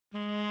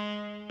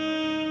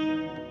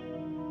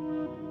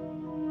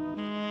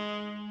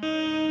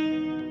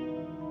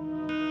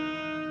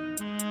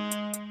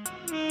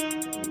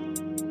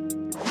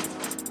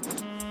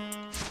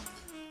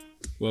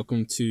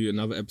Welcome to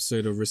another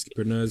episode of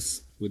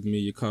Riskpreneurs with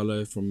me,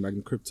 Carlo from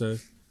Magnum Crypto,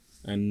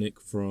 and Nick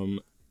from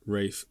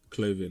Wraith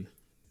Clothing.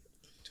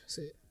 That's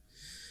it.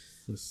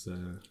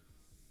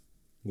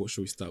 What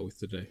should we start with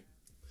today?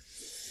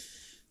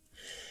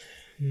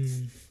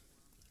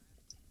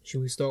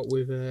 Should we start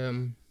with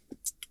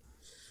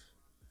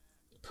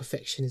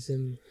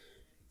perfectionism?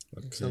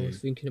 So I was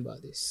thinking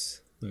about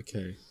this.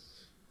 Okay.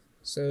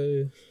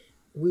 So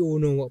we all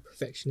know what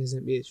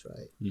perfectionism is,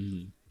 right?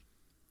 Mm-hmm.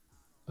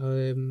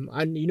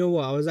 And you know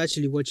what? I was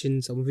actually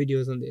watching some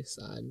videos on this,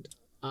 and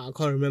I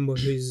can't remember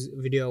whose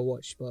video I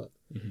watched, but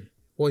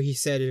what he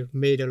said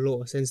made a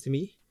lot of sense to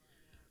me.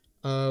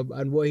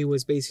 And what he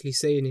was basically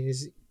saying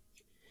is,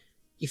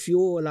 if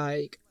you're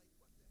like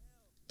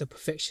the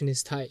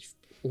perfectionist type,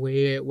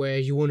 where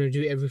you want to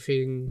do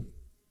everything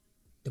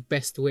the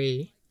best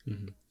way,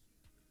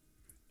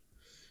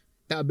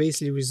 that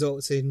basically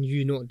results in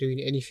you not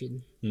doing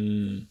anything.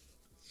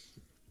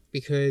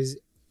 Because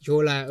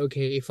you're like,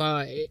 okay,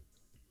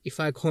 if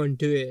I can't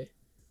do it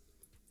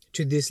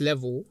to this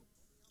level,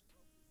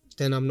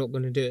 then I'm not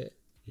going to do it.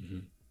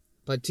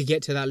 But to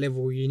get to that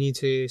level, you need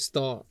to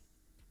start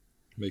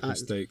Make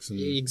mistakes. And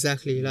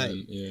exactly. Like,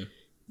 yeah.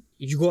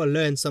 you got to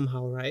learn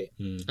somehow, right?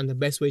 And the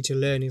best way to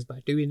learn is by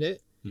doing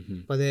it.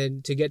 But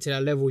then to get to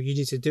that level, you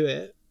need to do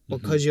it.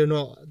 Because you're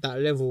not at that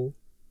level,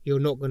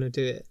 you're not going to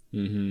do it.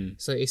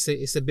 So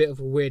it's a bit of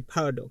a weird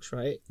paradox,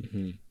 right?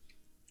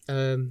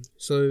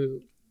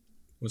 So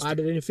I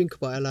didn't think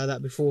about it like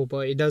that before,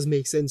 but it does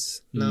make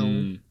sense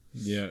now.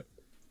 Yeah.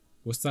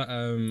 What's that?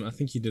 I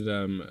think you did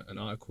an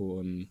article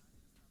on,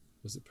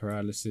 was it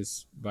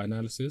paralysis by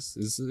analysis?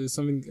 Is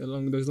something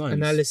along those lines?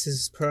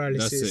 Analysis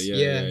paralysis. That's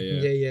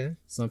it. Yeah.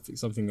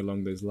 Something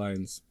along those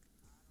lines.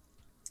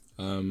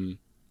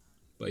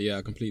 But yeah,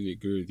 I completely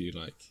agree with you.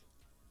 Like,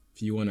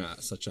 if you want it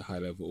at such a high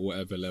level, or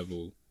whatever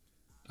level,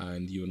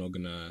 and you're not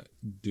gonna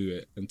do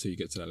it until you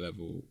get to that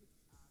level,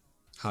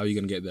 how are you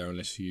gonna get there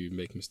unless you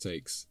make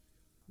mistakes,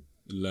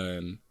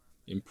 learn,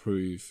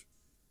 improve,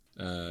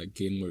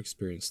 gain more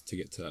experience to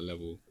get to that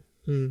level?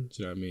 Do you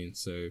know what I mean?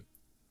 So,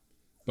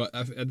 but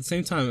at the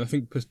same time, I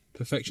think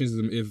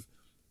perfectionism, if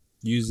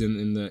used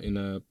in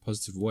a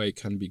positive way,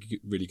 can be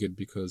really good,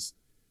 because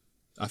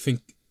I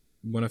think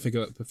when I think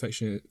about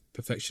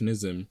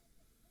perfectionism,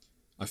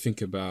 I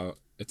think about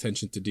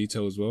attention to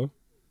detail as well.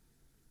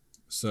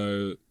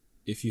 So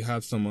if you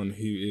have someone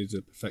who is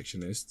a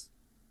perfectionist,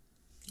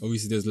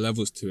 obviously there's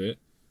levels to it,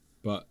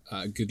 but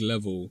at a good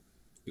level,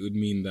 it would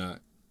mean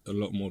that a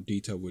lot more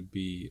detail would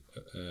be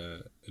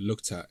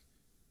looked at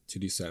to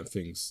do certain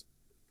things.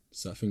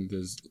 So I think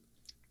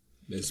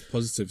there's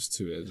positives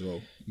to it as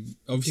well.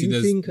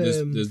 Obviously,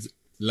 there's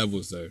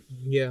levels though.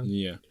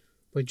 Yeah.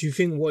 But do you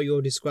think what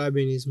you're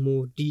describing is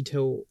more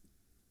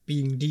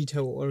being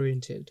detail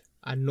oriented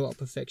and not a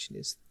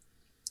perfectionist?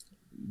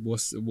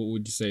 What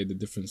would you say the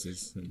difference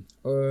is?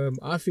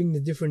 I think the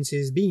difference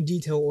is being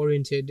detail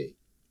oriented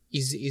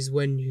is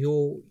when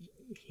you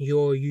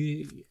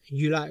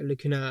like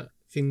looking at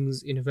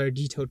things in a very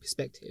detailed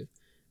perspective,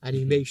 and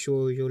you make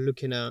sure you're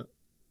looking at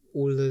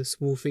all the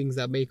small things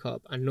that make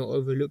up and not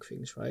overlook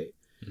things, right?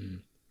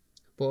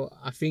 But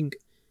I think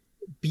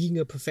being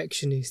a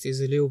perfectionist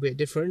is a little bit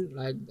different.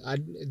 Like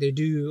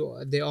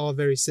they are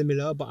very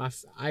similar,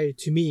 but I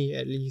to me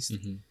at least,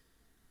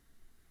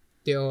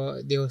 they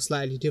are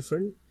slightly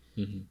different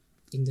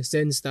in the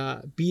sense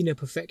that being a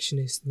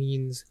perfectionist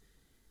means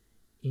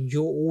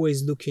you're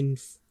always looking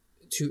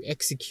to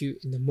execute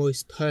in the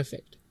most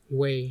perfect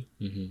way,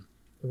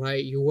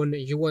 right? You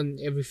want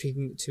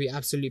everything to be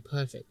absolutely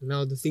perfect.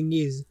 Now the thing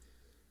is,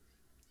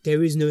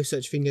 there is no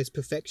such thing as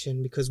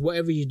perfection, because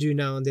whatever you do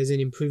now, there's an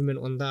improvement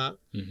on that,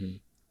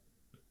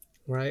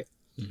 right?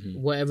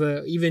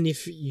 Whatever, even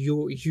if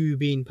you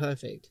being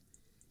perfect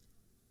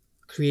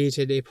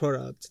created a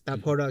product,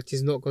 that product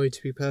is not going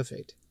to be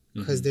perfect,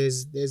 because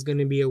there's going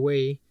to be a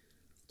way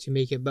to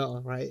make it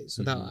better, right?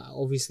 So that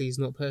obviously is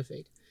not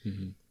perfect.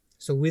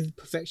 So with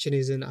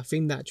perfectionism, I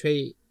think that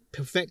trait,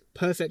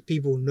 perfect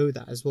people know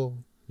that as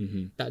well,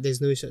 that there's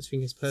no such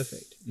thing as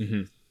perfect.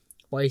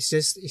 But it's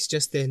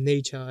just their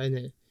nature,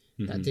 innit?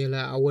 That they're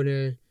like, I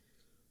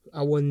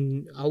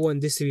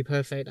want this to be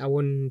perfect. I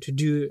want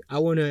to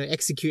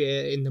execute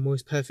it in the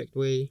most perfect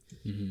way,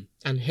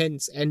 and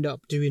hence end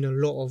up doing a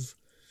lot of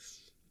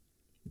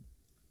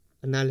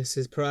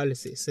analysis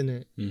paralysis,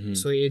 innit?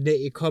 So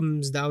it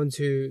comes down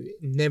to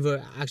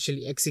never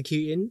actually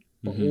executing,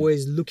 but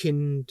always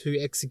looking to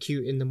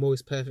execute in the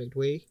most perfect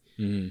way.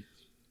 Do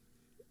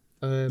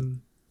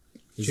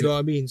you know what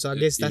I mean? So I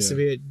guess that's a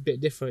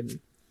bit different.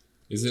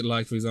 Is it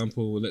like, for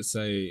example, let's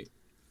say,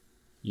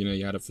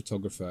 you had a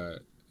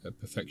photographer, a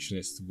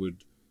perfectionist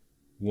would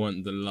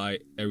want the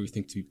light,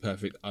 everything to be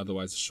perfect,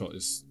 otherwise the shot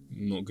is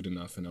not good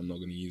enough and I'm not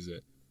going to use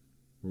it.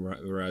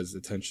 Whereas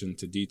attention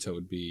to detail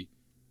would be,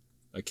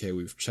 okay,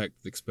 we've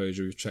checked the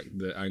exposure, we've checked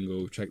the angle,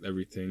 we've checked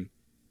everything,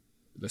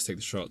 let's take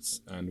the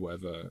shots, and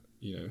whatever,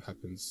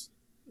 happens.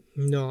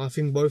 No, I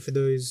think both of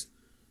those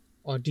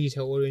are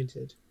detail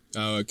oriented.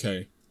 Oh,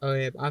 okay.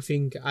 I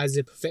think as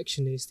a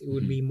perfectionist, it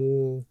would be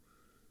more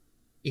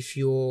if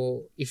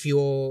you're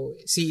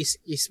see,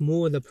 it's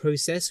more the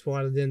process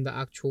rather than the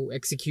actual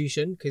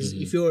execution, because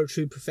if you're a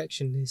true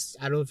perfectionist,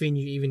 I don't think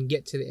you even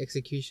get to the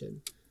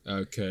execution.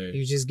 Okay.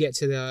 You just get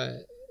to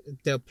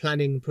the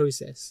planning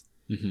process,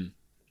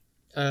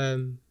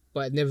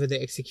 but never the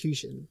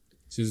execution.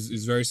 So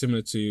it's very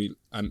similar to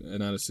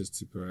analysis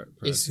to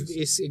paralysis.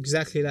 It's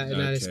exactly like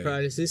analysis Okay.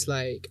 paralysis.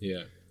 Like,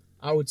 Yeah.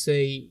 I would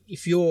say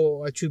if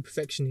you're a true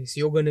perfectionist,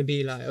 you're gonna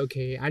be like,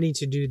 okay, I need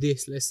to do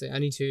this. Let's say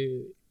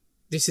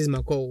this is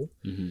my goal.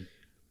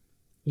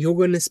 You're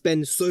gonna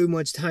spend so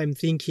much time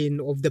thinking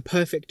of the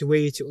perfect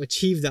way to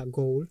achieve that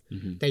goal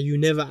that you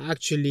never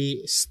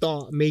actually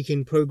start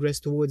making progress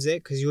towards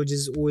it, because you're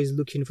just always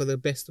looking for the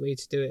best way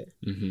to do it.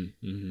 Do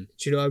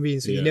you know what I mean?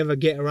 So you never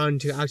get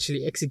around to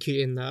actually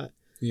executing that.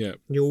 Yeah.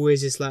 You're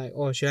always just like,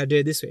 oh, should I do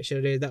it this way? Should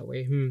I do it that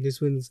way? This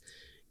one's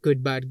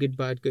good, bad,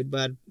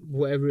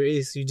 whatever it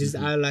is. You just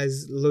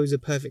analyze loads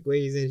of perfect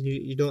ways and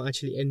you don't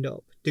actually end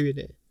up doing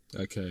it.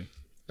 Okay.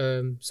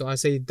 So I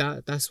say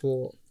that's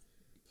what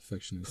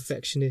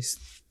Perfectionist.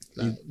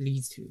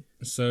 leads to.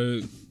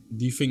 So,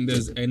 do you think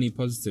there's any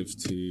positives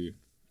to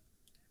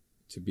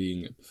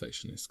being a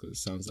perfectionist? Because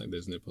it sounds like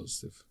there's no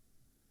positive.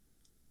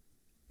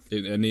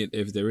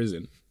 If there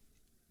isn't,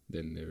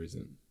 then there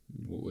isn't.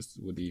 What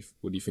do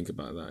you think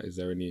about that? Is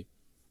there any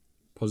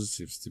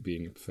positives to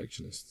being a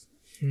perfectionist?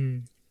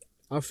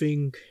 I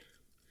think.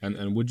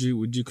 And would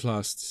you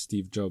class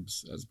Steve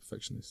Jobs as a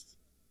perfectionist?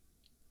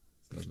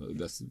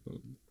 That's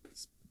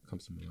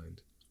comes to my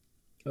mind.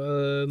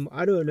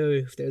 I don't know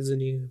if there's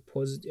any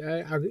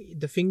positive.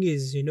 The thing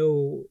is,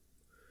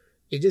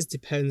 it just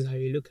depends how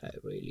you look at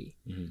it, really.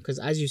 Because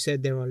as you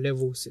said, there are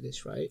levels to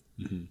this, right?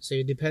 So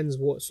it depends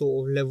what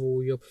sort of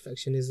level your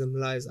perfectionism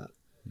lies at.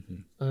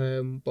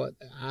 But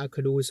I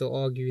could also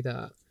argue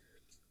that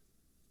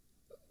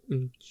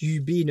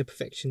you being a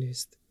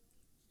perfectionist,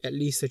 at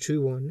least a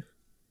true one,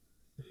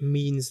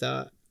 means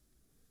that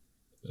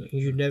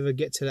you never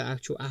get to the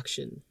actual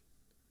action.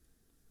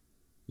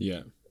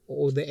 Yeah.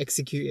 Or the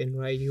executing,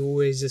 right? You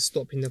always just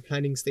stop in the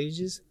planning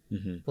stages.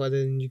 But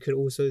then you could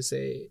also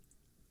say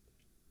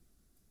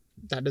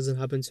that doesn't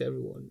happen to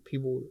everyone.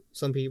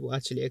 Some people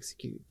actually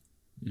execute.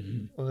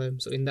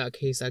 So in that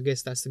case, I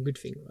guess that's a good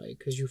thing, right?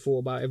 Because you thought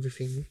about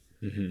everything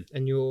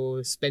and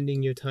you're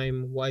spending your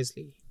time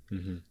wisely.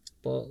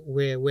 But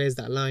where's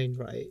that line,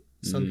 right?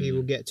 Some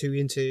people get too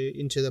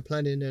into the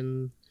planning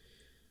and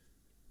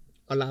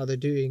allow the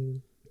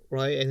doing,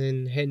 right? And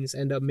then hence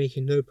end up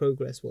making no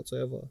progress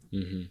whatsoever.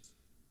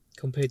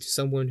 Compared to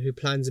someone who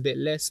plans a bit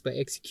less but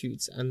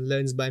executes and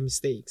learns by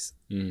mistakes,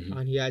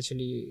 and he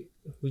actually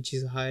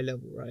reaches a higher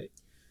level, right?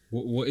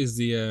 What is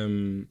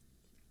the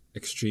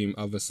extreme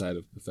other side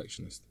of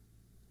perfectionist?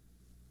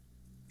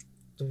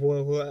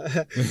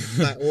 Like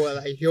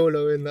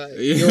YOLO in that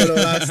YOLO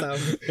lifestyle.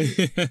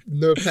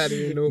 No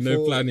planning,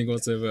 no planning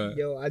whatsoever.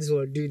 Yo, I just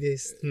want to do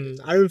this.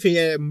 I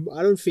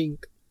don't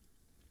think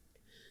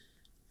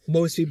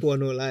most people are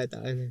not like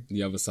that. Innit?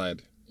 The other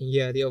side.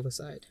 Yeah, the other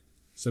side.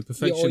 So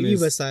perfectionist. Or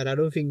either side. I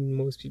don't think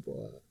most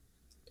people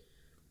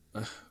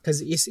are.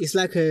 Because it's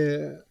like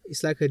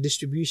a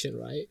distribution,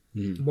 right?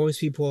 Most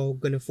people are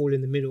gonna fall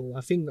in the middle.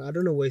 I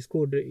don't know what it's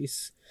called.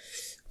 Is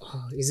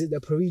it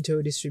the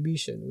Pareto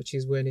distribution, which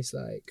is when it's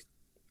like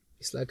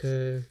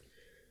a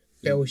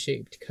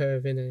bell-shaped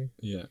curve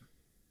yeah,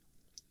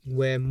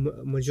 where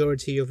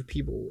majority of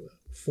people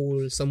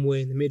fall somewhere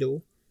in the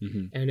middle,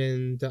 and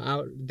then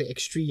the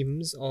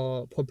extremes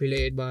are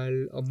populated by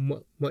a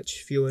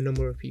much fewer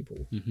number of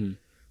people.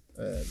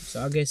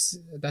 So I guess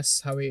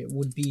that's how it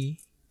would be.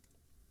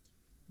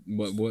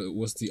 What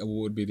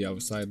would be the other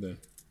side though?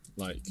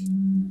 Like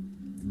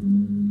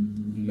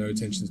no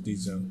attention to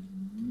detail,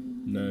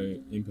 no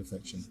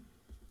imperfection,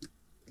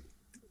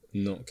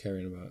 not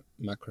caring about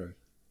macro. I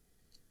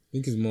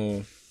think it's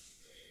more.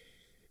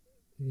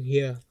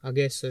 Yeah, I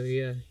guess so.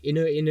 Yeah, in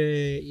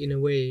a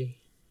way.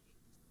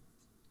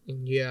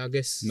 Yeah, I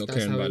guess Not that's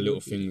caring how about it little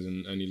would be. things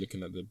and only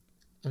looking at the.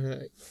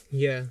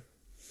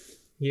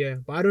 Yeah,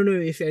 but I don't know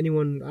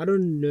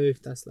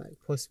if that's like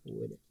possible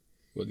with it.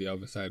 What the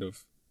other side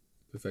of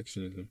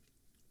perfectionism?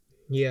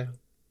 Yeah,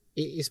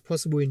 it's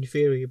possible in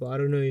theory, but I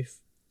don't know if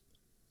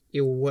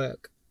it will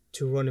work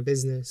to run a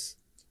business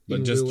But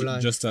in real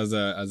life. just as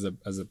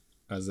a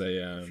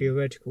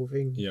Theoretical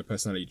thing. yeah,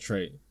 personality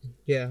trait.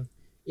 Yeah,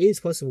 it is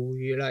possible.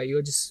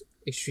 You're just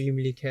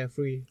extremely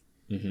carefree,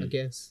 I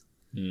guess.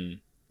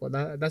 But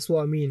that's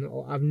what I mean.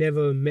 I've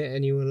never met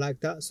anyone like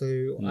that, so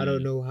I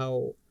don't know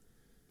how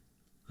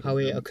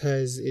it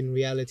occurs in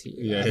reality.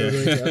 Yeah. I don't know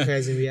if it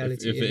occurs in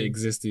reality. if it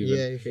exists even.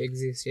 Yeah, if it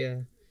exists,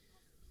 yeah.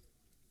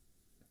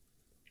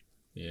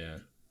 Yeah.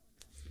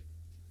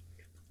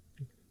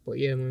 But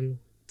yeah, man,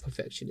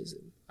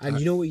 perfectionism. And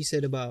you know what you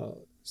said about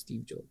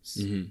Steve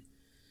Jobs?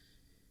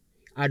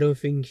 I don't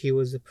think he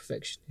was a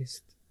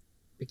perfectionist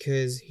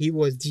because he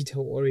was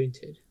detail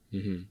oriented.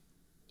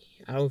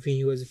 I don't think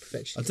he was a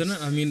perfectionist. I don't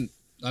know. I mean,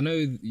 I know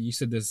you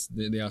said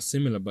they are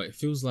similar, but it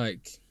feels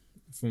like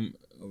I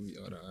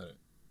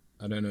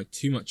don't know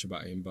too much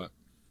about him, but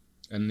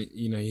And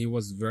he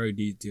was very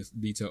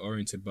detail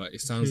oriented, but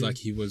it sounds like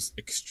he was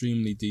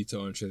extremely detail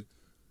oriented.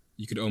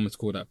 You could almost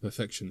call that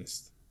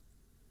perfectionist.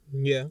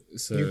 Yeah,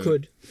 So you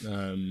could.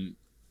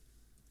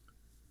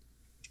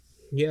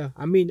 Yeah,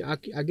 I mean, I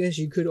guess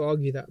you could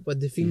argue that, but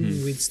the thing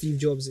with Steve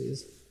Jobs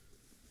is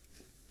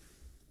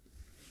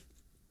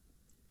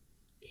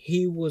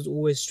he was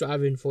always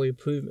striving for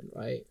improvement,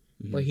 right?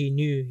 But he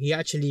knew he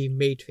actually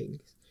made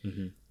things.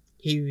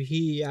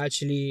 He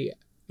actually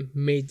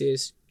made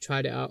this,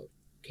 tried it out.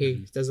 Okay,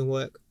 it doesn't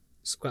work.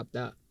 Scrap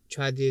that.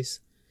 Try this.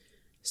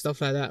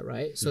 Stuff like that,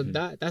 right? So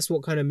that's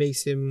what kind of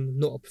makes him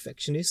not a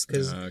perfectionist,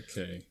 because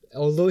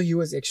although he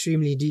was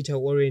extremely detail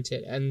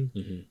oriented, and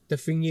the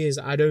thing is,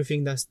 I don't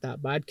think that's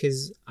that bad,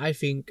 because I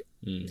think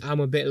I'm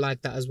a bit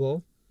like that as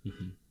well.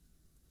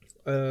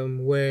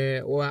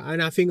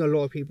 And I think a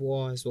lot of people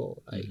are as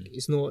well. Like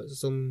it's not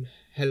some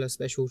hella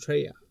special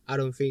trait, I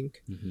don't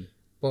think,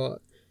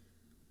 but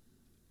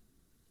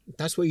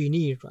that's what you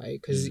need,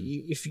 right? Because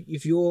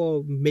if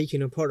you're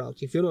making a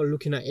product, if you're not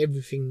looking at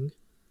everything,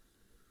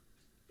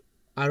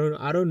 I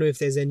don't know if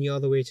there's any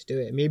other way to do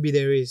it. Maybe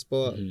there is,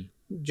 but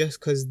just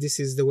because this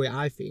is the way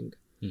I think,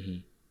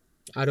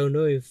 I don't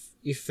know if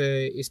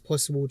it's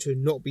possible to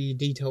not be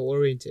detail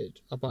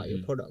oriented about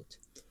your product.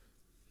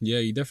 Yeah,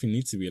 you definitely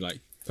need to be.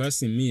 Like,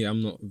 personally, me,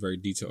 I'm not very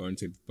detail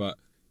oriented, but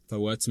if I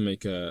were to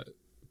make a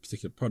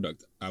particular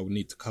product, I would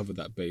need to cover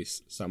that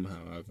base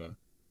somehow. Either,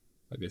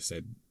 like I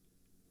said,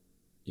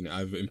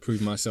 I've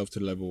improved myself to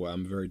the level where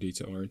I'm very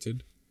detail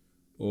oriented,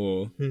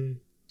 or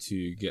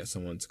to get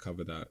someone to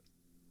cover that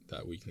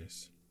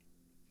weakness,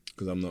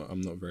 because I'm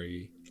not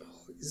very. Oh,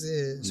 is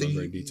it? So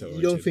very detail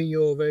oriented. You don't think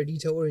you're very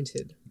detail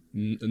oriented?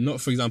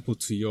 Not, for example,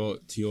 to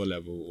your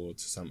level or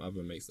to some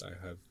other mates that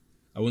I have.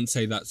 I wouldn't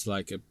say that's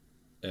like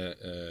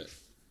a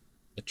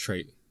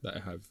trait that I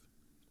have.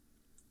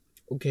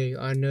 Okay,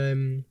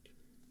 and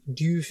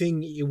do you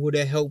think it would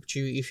have helped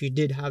you if you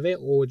did have it,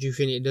 or do you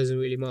think it doesn't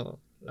really matter?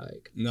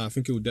 Like, no, I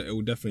think it would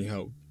definitely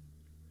help.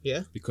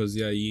 Yeah, because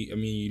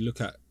you look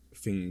at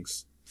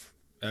things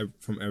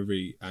from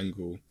every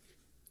angle.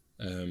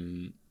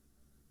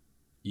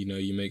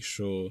 You make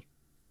sure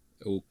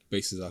all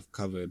bases are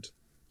covered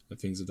and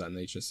things of that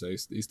nature. So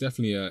it's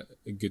definitely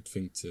a good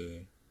thing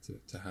to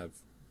have,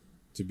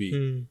 to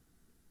be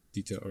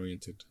detail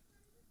oriented.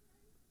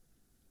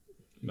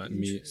 Like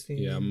me,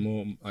 yeah,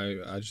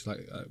 I just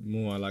like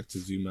I like to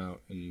zoom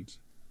out and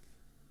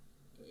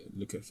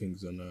look at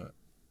things on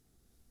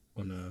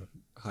a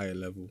higher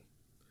level.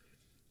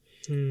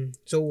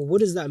 So what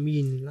does that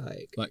mean?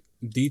 Like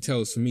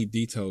details, for me,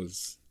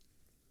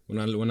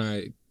 when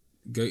I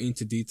go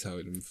into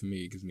detail, for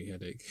me, it gives me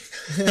headache.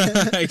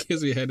 It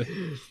gives me headache.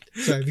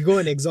 So have you got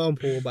an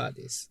example about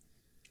this?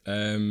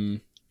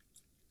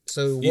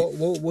 So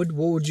what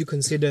would you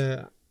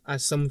consider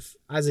as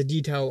a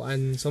detail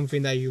and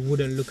something that you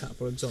wouldn't look at,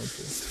 for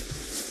example?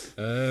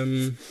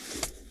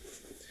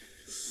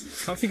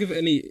 Can't think of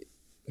any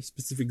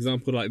specific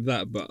example like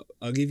that, but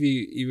I'll give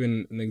you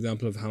even an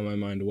example of how my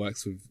mind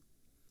works with.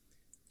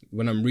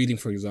 When I'm reading,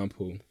 for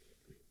example,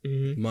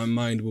 my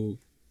mind will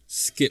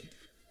skip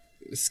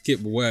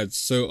words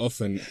so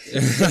often.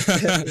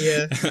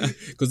 Yeah.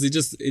 Because it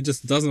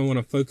just doesn't want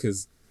to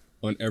focus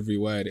on every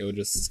word. It will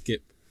just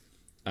skip,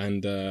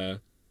 and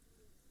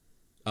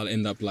I'll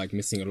end up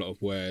missing a lot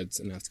of words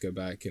and have to go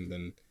back, and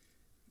then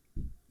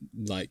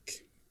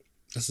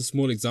that's a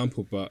small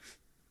example, but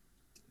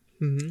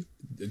it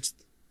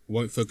just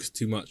won't focus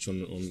too much on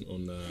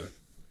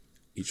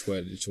each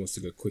word. It just wants to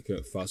go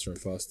quicker, faster and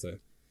faster.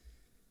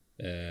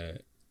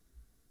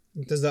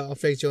 Does that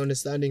affect your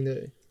understanding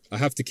though? I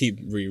have to keep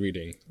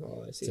rereading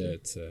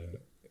to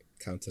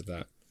counter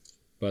that.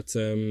 But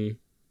so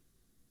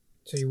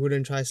you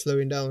wouldn't try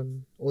slowing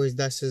down, or is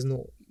that just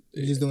not?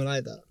 You just don't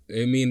like that?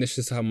 I mean, it's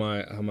just how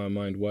my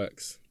mind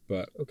works.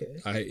 But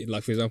okay,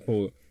 for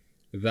example,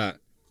 that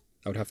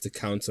I would have to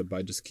counter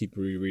by just keep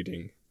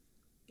rereading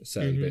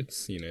certain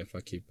bits. If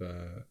I keep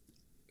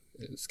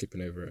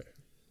skipping over it.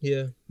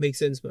 Yeah, makes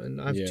sense, man.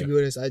 To be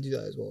honest, I do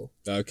that as well.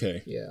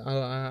 Okay. Yeah,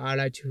 I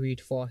like to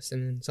read fast,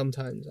 and then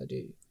sometimes I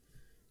do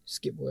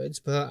skip words,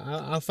 but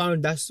I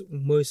found that's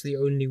mostly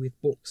only with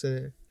books.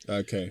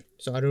 Okay.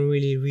 So I don't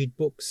really read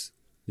books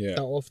that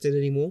often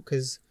anymore,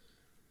 because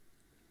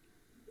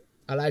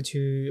I like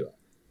to.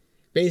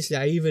 Basically,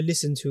 I either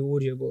listen to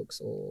audiobooks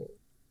or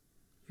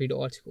read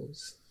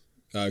articles.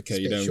 Okay,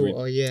 you don't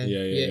shorter,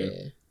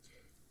 read.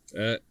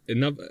 Yeah.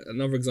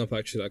 Another example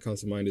actually that comes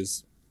to mind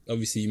is,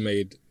 obviously you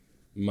made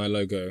my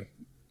logo,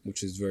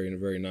 which is very,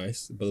 very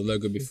nice. But the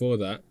logo before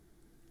that,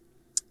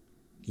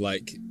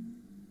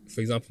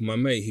 for example, my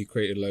mate who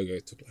created a logo,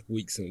 it took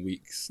weeks and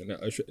weeks, and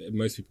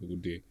most people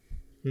would do.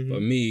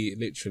 But me,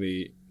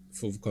 literally,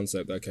 full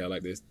concept. Okay, I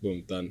like this.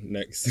 Boom, done.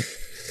 Next.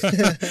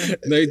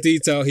 No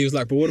detail. He was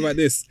like, "But what about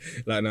this?"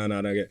 No,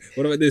 don't get.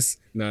 What about this?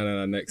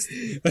 No. Next.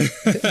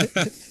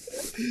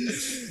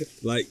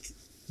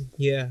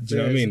 Yeah. Do you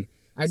know what I mean?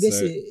 I guess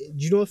do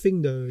you know a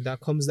thing though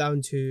that comes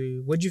down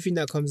to, what do you think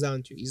that comes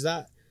down to? Is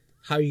that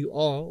how you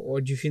are,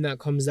 or do you think that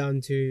comes down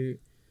to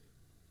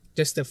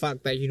just the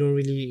fact that you don't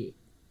really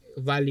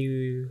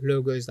value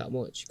logos that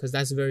much? Because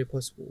that's very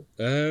possible.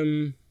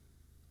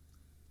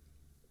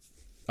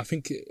 I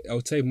think I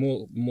would say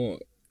more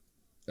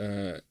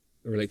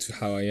relate to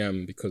how I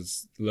am,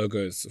 because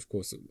logos, of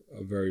course,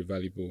 are very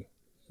valuable,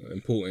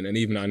 important, and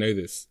even I know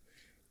this.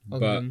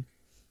 But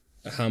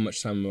how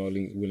much time am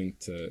I willing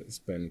to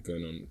spend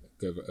going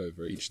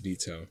over each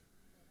detail?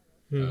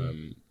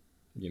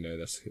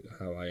 That's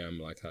how I am.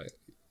 Like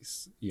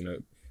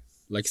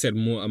like I said,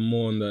 I'm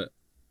more on the,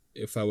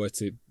 if I were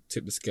to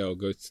tip the scale,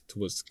 go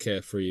towards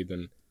carefree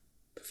than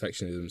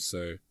perfectionism.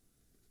 So,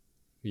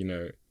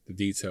 the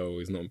detail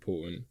is not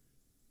important.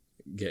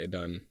 Get it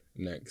done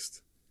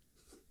next.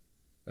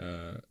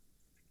 So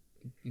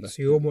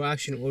you're more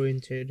action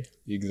oriented.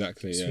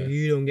 Exactly. So yeah.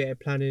 you don't get a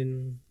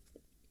planning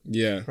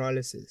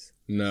paralysis.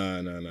 No.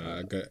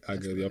 I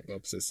go the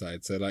opposite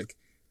side. So like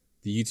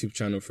the YouTube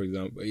channel, for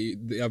example,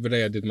 the other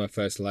day I did my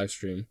first live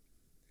stream.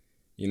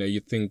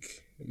 You'd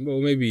think, well,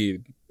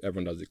 maybe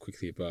everyone does it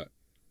quickly, but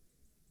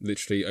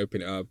literally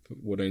open it up,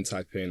 what do I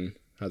type in,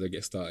 how do I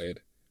get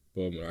started?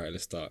 Boom, all right,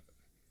 let's start.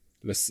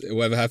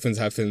 Whatever happens,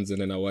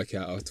 and then I'll work it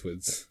out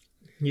afterwards.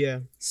 Yeah.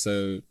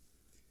 So,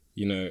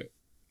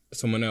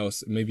 someone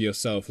else, maybe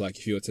yourself, like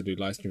if you were to do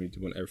live streaming,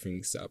 you want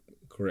everything set up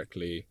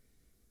correctly,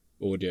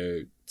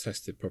 audio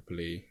tested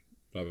properly,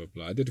 blah, blah,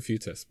 blah. I did a few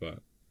tests, but,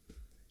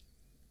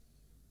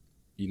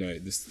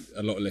 there's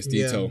a lot less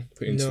detail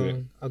put into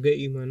it. I'll get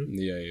you, man.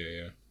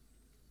 Yeah.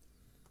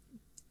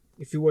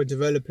 If you were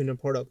developing a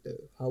product,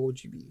 though, how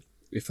would you be?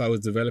 If I was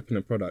developing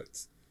a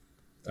product,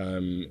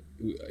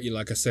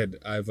 like I said,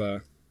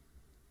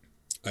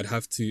 I'd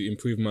have to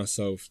improve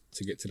myself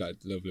to get to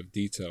that level of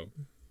detail,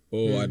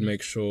 or I'd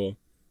make sure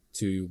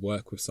to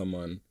work with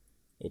someone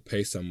or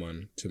pay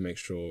someone to make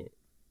sure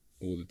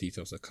all the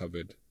details are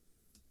covered,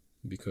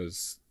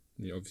 because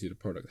obviously the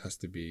product has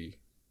to be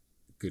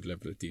a good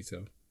level of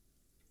detail.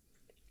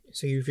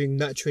 So you think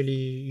naturally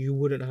you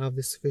wouldn't have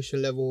the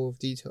sufficient level of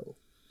detail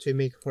to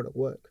make a product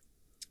work?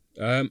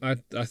 I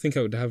think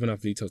I would have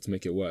enough detail to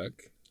make it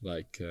work.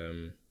 Like,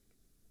 I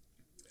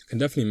can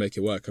definitely make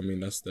it work. I mean,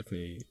 that's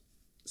definitely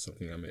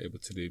something I'm able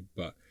to do.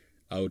 But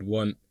I would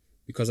want,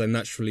 because I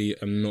naturally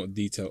am not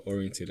detail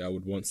oriented, I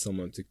would want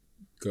someone to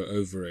go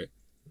over it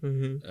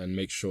and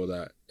make sure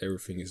that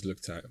everything is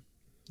looked at.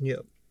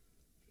 Yep.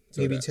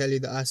 So maybe tell you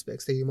the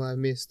aspects that you might have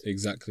missed.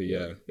 Exactly.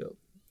 Yeah. Yep.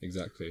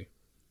 Exactly.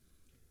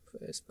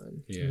 First,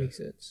 man. Yeah. Makes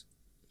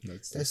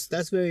sense.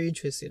 That's very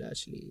interesting,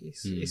 actually.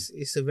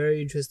 It's a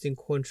very interesting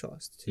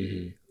contrast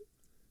to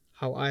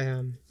how I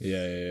am.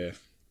 Yeah.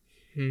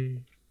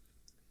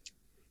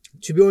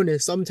 To be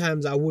honest,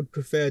 sometimes I would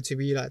prefer to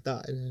be like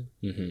that,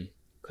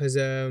 because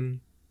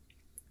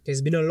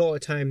there's been a lot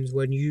of times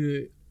when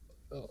you,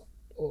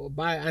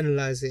 by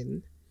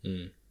analysing,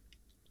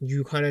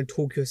 you kind of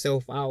talk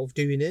yourself out of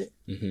doing it.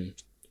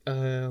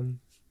 And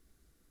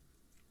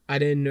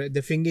then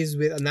the thing is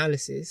with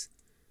analysis,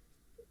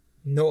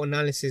 no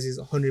analysis is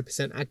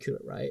 100%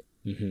 accurate, right?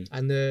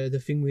 And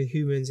the thing with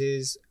humans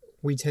is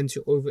we tend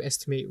to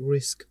overestimate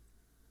risk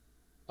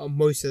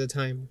most of the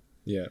time.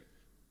 Yeah.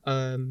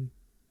 And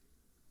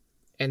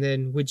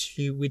then which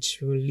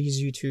leads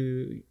you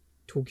to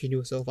talking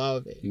yourself out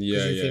of it.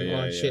 Yeah, you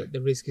think, shit,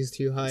 the risk is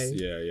too high.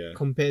 Yeah.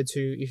 Compared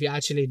to if you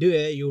actually do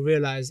it, you'll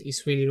realize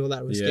it's really not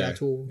that risky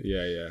at all.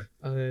 Yeah.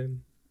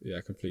 Yeah,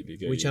 I completely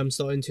get which you. I'm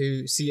starting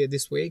to see it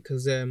this way,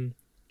 because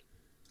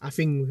I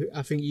think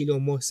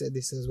Elon Musk said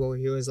this as well.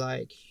 He was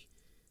like,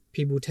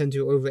 people tend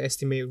to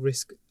overestimate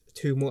risk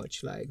too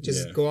much. Like,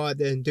 just go out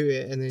there and do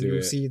it, and then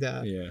you'll see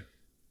that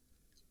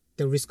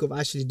the risk of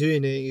actually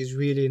doing it is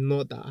really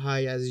not that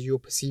high as you're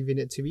perceiving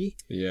it to be.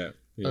 Yeah,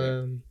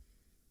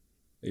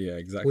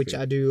 exactly. Which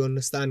I do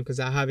understand, because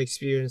I have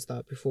experienced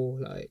that before.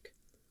 Like,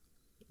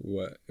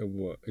 what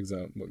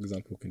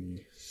example can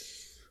you?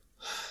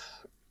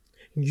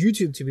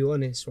 YouTube, to be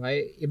honest,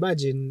 right?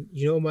 Imagine,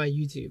 my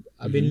YouTube.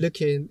 I've been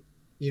looking,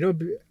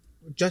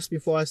 just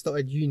before I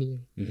started uni,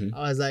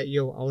 I was like,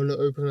 I want to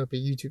open up a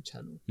YouTube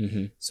channel.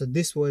 So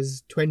this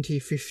was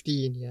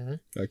 2015, yeah?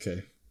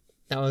 Okay.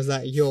 That was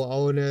like, I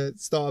want to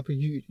start up a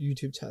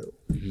YouTube channel.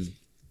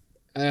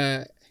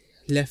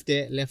 Left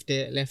it,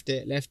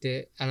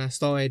 and I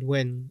started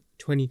when?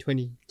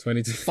 2020.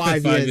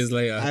 5 years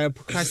later. I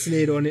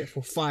procrastinated on it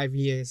for 5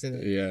 years,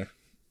 innit? Yeah.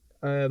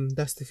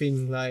 That's the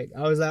thing. Like,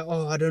 I was like,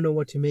 I don't know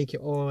what to make it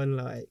on.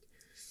 Like,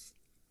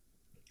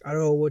 I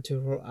don't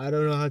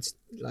know how to,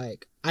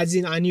 like, as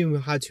in I knew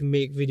how to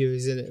make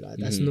videos, in it. Like,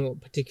 that's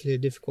not particularly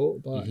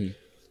difficult, but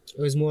it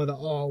was more that,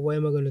 what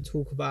am I going to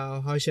talk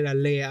about? How should I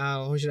lay it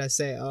out? How should I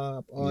set it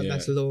up?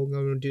 That's long.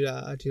 I'm going to do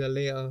that. I'll do that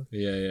later.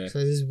 Yeah. So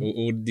this is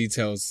all the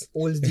details.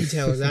 All the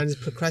details. And I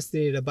just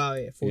procrastinated about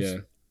it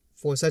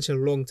for such a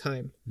long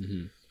time.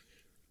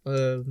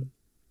 So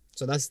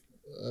that's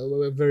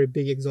a very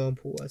big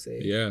example, I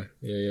say. Yeah.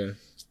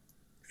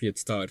 If you had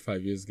started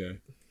 5 years ago.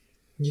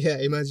 Yeah,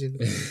 imagine.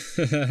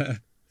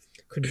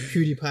 Could be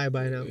PewDiePie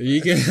by now.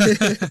 You can.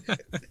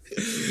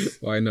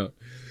 Why not?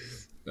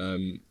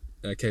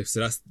 Okay, so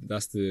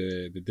that's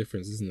the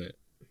difference, isn't it?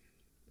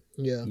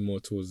 Yeah. More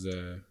towards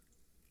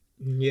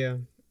yeah.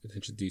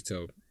 attention to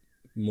detail,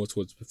 more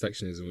towards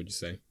perfectionism, would you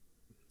say?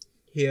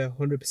 Yeah,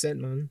 100%,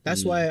 man.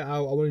 That's why I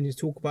wanted to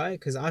talk about it,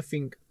 because I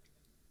think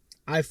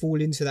I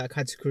fall into that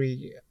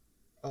category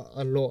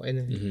a lot.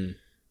 And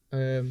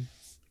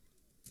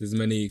There's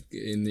many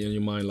in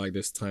your mind, like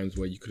there's times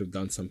where you could have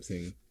done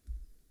something,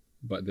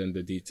 but then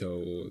the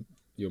detail or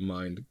your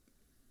mind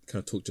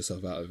kind of talked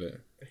yourself out of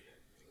it.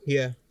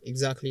 yeah,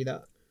 exactly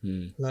that.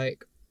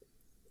 Like,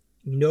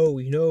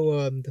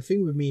 the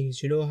thing with me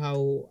is,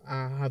 how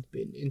I have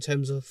been in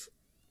terms of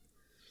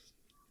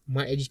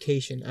my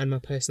education and my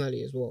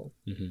personality as well.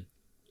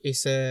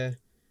 It's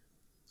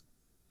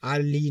I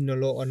lean a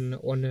lot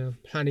on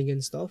planning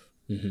and stuff.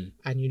 And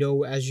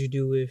as you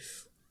do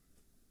with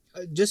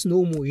just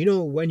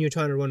normal, when you're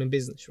trying to run a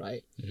business,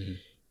 right?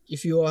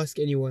 If you ask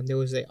anyone, they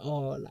will say,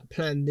 oh, like,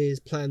 plan this,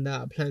 plan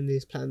that, plan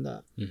this, plan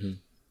that.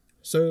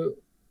 So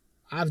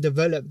I've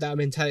developed that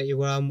mentality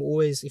where I'm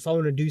always, if I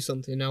want to do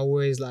something, I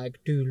always like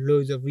do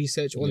loads of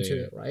research onto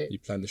it, right? You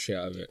plan the shit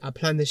out of it. I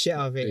plan the shit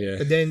out of it. Yeah.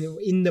 But then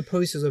in the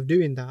process of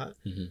doing that,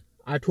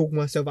 I talk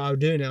myself out of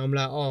doing it. I'm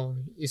like, oh,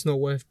 it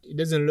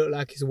doesn't look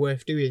like it's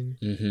worth doing.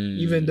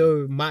 Even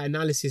though my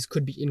analysis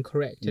could be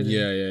incorrect.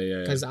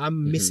 Yeah. Because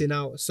I'm missing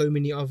out so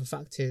many other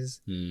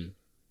factors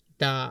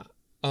that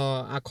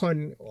I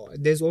can't,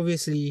 there's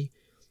obviously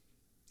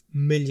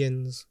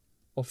millions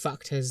of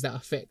factors that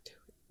affect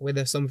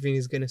whether something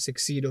is going to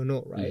succeed or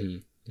not, right?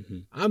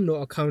 I'm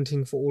not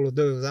accounting for all of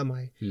those, am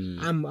I?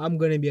 I'm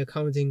going to be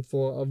accounting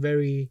for a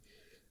very,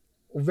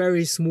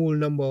 very small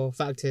number of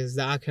factors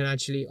that I can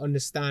actually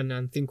understand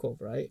and think of,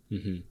 right?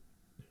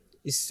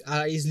 It's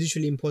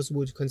literally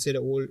impossible to consider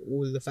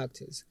all the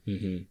factors.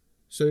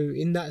 So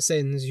in that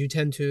sense, you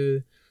tend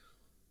to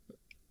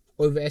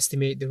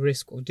overestimate the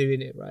risk of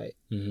doing it, right?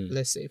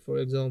 Let's say, for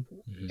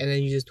example, and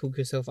then you just talk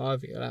yourself out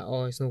of it, like,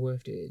 oh, it's not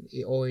worth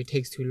it, or it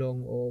takes too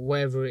long, or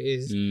whatever it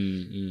is.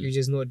 You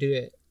just not do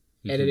it.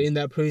 And then in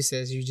that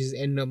process, you just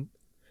end up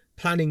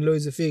planning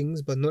loads of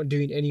things but not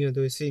doing any of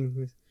those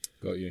things.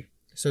 Got you.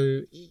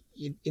 So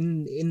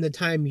in the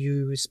time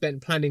you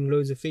spent planning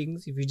loads of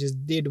things, if you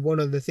just did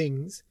one of the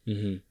things,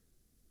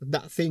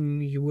 that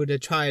thing you would have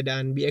tried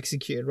and be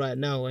executed right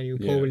now, and you'll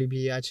probably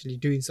be actually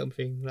doing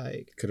something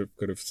like could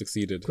have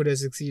succeeded. Could have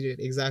succeeded,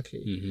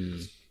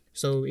 exactly.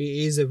 So it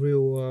is a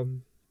real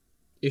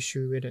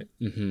issue in it.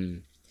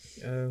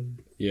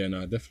 Yeah,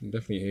 no, I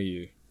definitely hear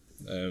you.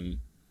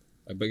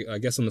 I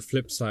guess on the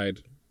flip side,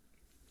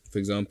 for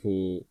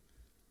example,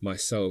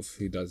 myself,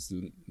 who does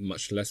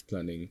much less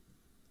planning,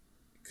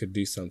 could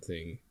do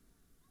something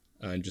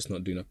and just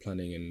not do enough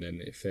planning, and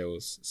then it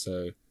fails.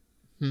 So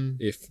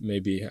if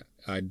maybe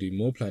I do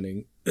more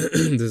planning,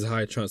 there's a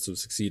higher chance of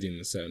succeeding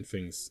in certain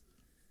things.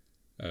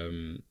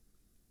 That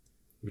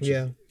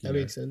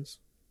makes sense.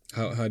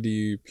 How do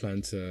you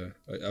plan to?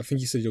 I think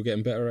you said you're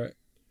getting better at.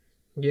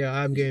 Yeah,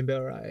 I'm getting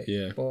better at it.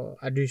 Yeah, but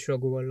I do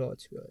struggle a lot,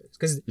 to be honest,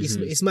 because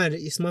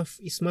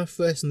it's my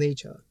first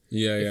nature.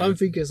 If I'm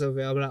thinking of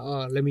it, I'm like,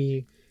 oh, let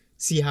me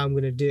see how I'm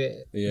gonna do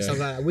it. Stuff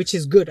like that, which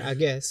is good, I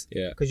guess.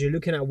 Because you're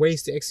looking at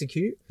ways to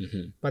execute.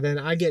 But then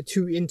I get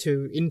too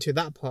into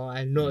that part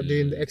and not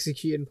doing the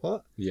executing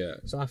part.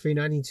 So I think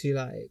I need to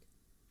like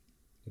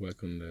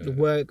work on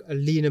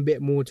lean a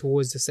bit more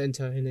towards the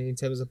center in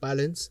terms of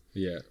balance.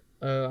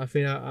 I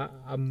think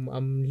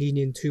I'm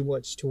leaning too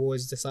much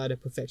towards the side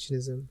of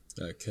perfectionism.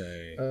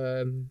 Okay.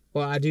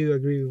 But I do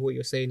agree with what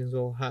you're saying as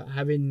well.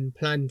 Having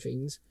planned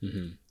things,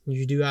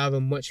 you do have a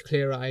much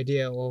clearer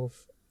idea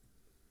of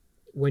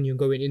when you're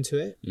going into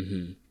it.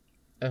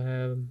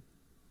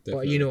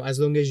 But as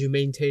long as you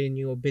maintain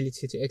your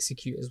ability to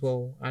execute as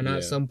well, and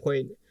at some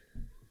point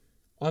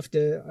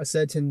after a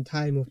certain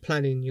time of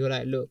planning, you're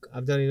like, look,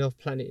 I've done enough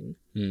planning.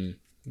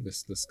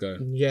 Let's go.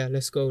 Yeah,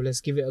 let's go.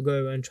 Let's give it a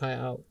go and try it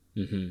out.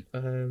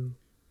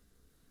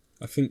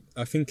 I think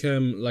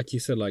like you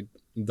said, like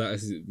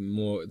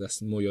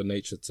that's more your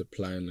nature to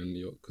plan, and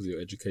because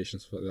your education,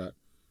 stuff like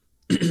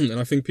that. And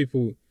I think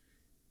people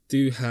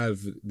do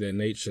have their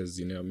natures,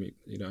 you know what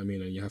I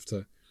mean, and you have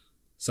to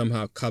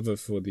somehow cover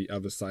for the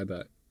other side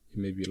that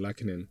you may be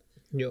lacking in.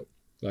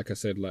 Like I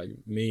said, like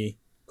me,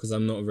 because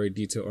I'm not very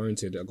detail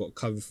oriented, I got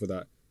cover for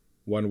that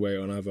one way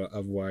or another.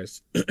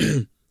 Otherwise,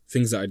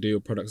 things that I do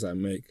or products that I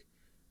make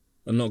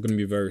are not going to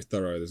be very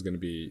thorough. There's going to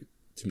be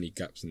too many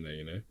gaps in there,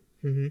 you know.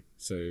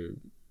 So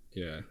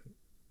yeah,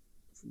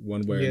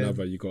 one way or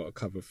another, you got to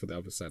cover for the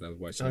other side.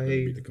 Otherwise, you're not going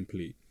to be the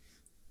complete.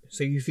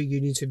 So you think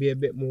you need to be a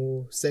bit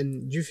more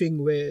do you think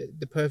where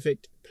the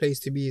perfect place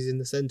to be is in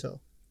the center?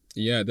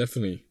 Yeah,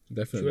 definitely.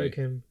 Do you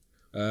reckon?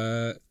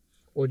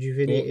 Or do you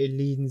think it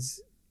leans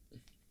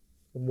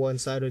on one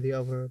side or the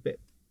other a bit?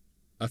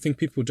 I think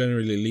people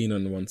generally lean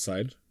on one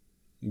side,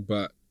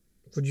 but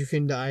what do you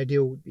think the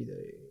ideal would be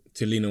though?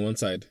 To lean on one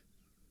side.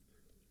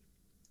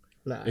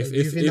 Like, do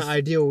you think the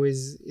ideal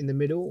is in the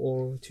middle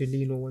or to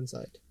lean on one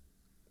side?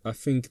 I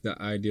think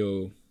the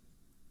ideal.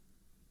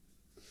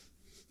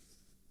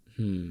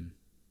 I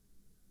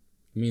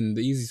mean,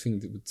 the easiest thing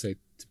would say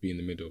to be in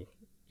the middle,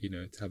 you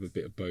know, to have a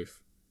bit of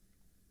both.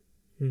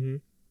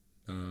 Do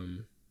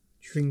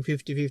you think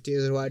 50-50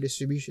 is the right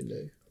distribution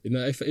though?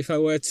 if I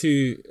were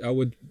to, I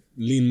would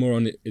lean more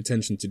on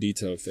attention to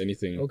detail, if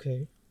anything.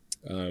 Okay.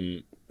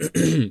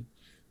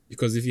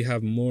 Because if you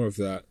have more of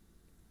that,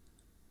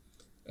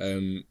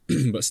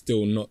 but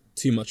still not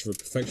too much of a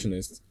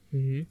perfectionist,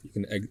 Mm-hmm. you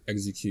can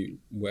execute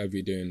whatever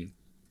you're doing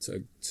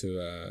to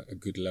a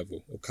good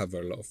level or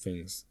cover a lot of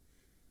things.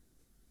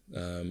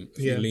 If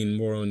you lean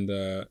more on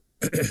the,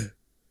 I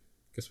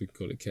guess we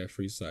call it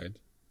carefree side,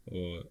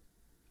 or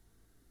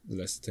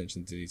less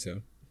attention to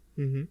detail,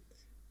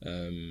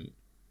 Mm-hmm.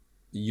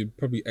 You'd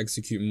probably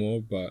execute more,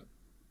 but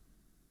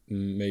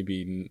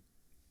maybe,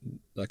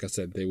 like I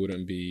said, they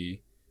wouldn't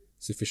be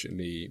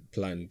sufficiently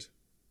planned.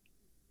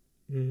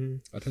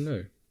 Mm-hmm. I don't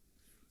know.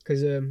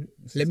 Because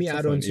let me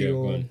add on to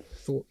your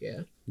thought.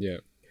 Yeah.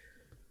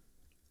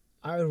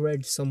 I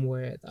read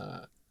somewhere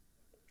that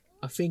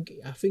I think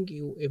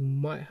it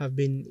might have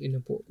been in a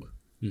book.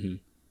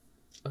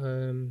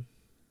 Mm-hmm.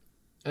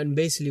 And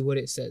basically what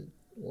it said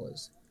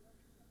was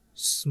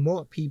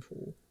smart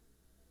people,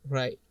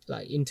 right?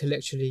 Like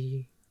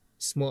intellectually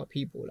smart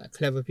people, like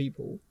clever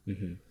people,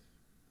 Mm-hmm.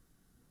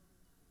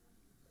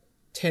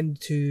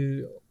 tend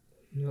to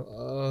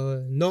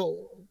not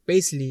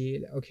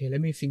basically. Okay,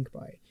 let me think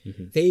about it.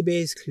 Mm-hmm. They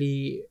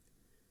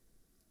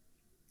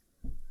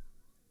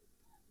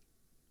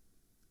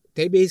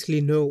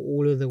basically know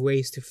all of the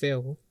ways to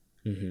fail,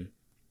 Mm-hmm.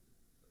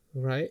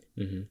 right?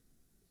 Mm-hmm.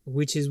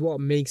 Which is what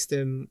makes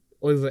them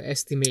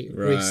overestimate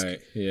risk.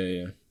 Right.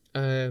 Yeah.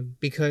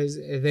 Because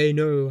they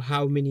know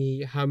how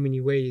many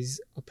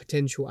ways a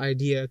potential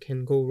idea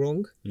can go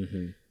wrong.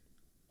 Mm-hmm.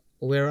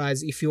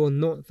 Whereas if you're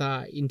not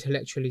that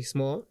intellectually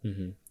smart,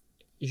 Mm-hmm.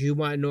 you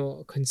might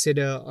not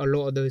consider a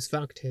lot of those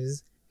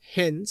factors.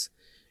 Hence,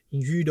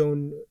 you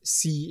don't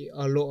see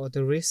a lot of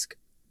the risk.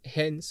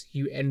 Hence,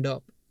 you end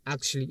up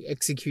actually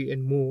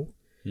executing more,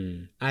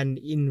 and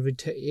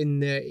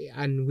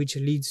and which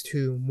leads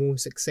to more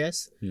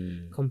success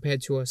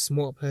compared to a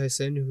smart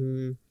person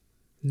who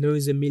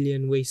knows a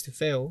million ways to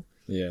fail.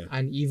 Yeah.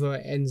 And either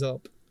ends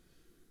up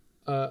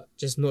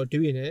just not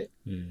doing it,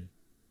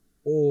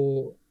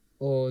 or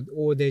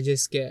they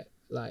just get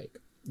like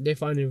they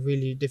find it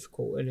really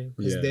difficult, and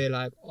because they're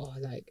like,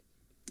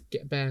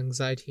 get bad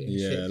anxiety and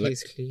shit,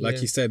 basically.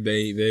 Like you said,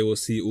 they will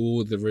see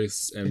all the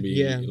risks and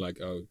be like,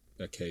 oh,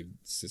 okay,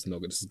 this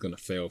is gonna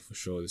fail for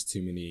sure. There's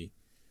too many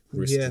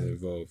risks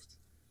involved.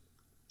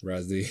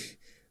 Whereas the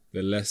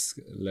less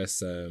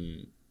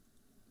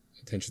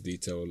attention to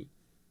detail,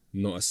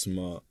 not as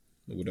smart,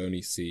 would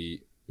only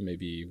see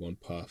maybe one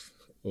path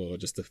or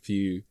just a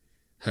few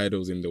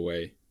hurdles in the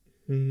way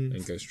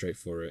and go straight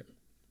for it.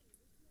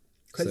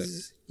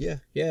 Because you're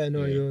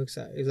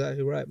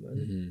exactly right,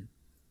 man.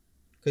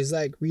 Because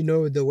like we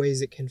know the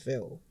ways it can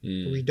fail,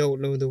 but we don't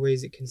know the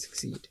ways it can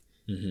succeed.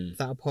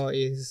 That part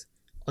is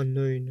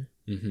unknown.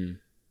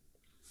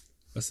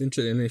 That's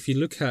interesting. And if you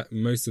look at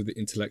most of the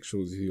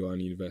intellectuals who are in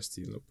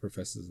university, like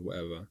professors,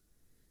 whatever,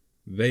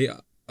 they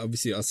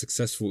obviously are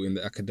successful in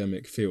the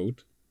academic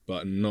field,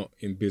 but not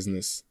in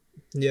business.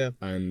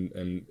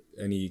 And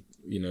any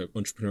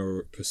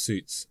entrepreneurial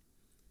pursuits.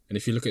 And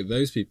if you look at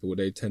those people,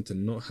 they tend to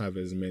not have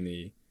as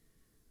many.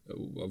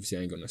 Obviously,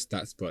 I ain't got no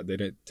stats, but they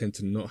don't tend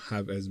to not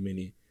have as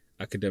many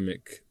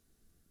academic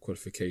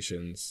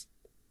qualifications.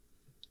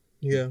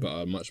 But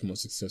are much more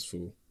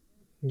successful.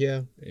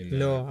 I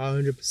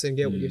 100%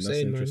 get what you're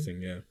saying, man. That's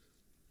interesting,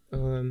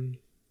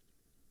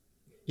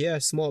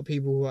 smart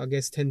people, I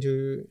guess, tend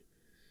to...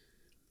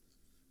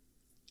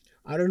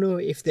 I don't know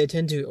if they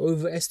tend to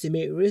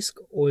overestimate risk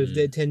or if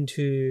they tend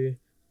to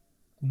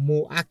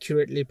more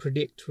accurately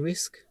predict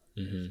risk.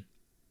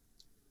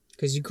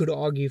 Because you could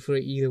argue for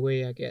it either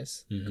way, I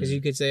guess. Because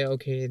you could say,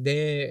 okay,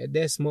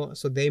 they're smart,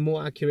 so they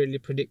more accurately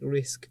predict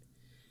risk,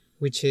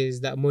 which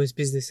is that most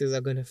businesses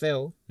are going to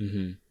fail,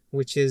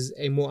 which is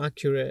a more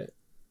accurate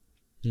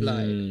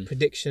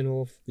prediction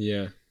of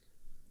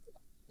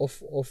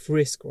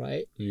risk,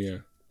 right?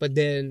 But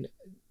then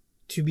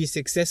to be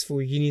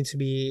successful, you need to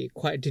be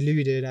quite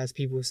deluded, as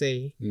people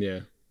say,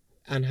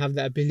 and have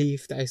that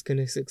belief that it's going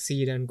to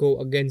succeed and go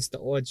against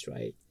the odds,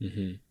 right?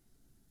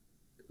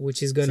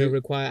 Which is going to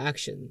require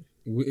action.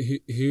 Who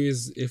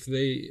is, if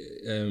they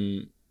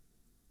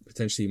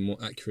potentially more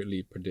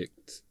accurately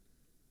predict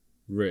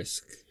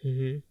risk,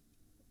 and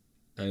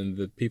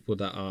the people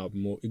that are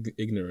more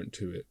ignorant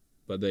to it,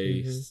 but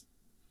they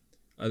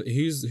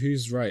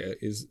who's right?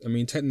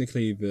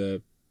 Technically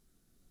the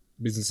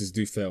businesses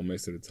do fail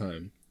most of the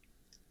time.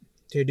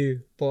 They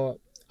do, but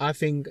I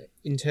think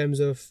in terms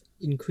of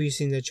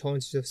increasing the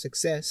chances of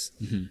success,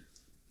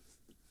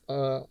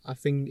 I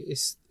think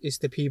it's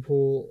the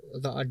people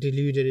that are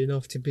deluded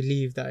enough to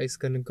believe that it's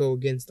going to go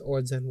against the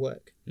odds and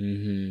work.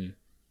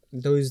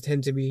 Those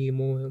tend to be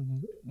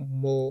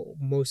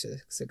most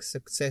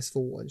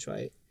successful ones,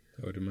 right?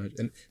 I would imagine.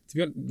 And to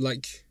be honest,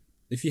 like,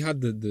 if you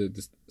had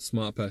the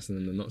smart person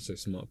and the not so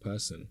smart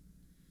person,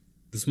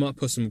 the smart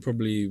person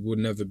would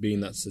never be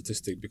in that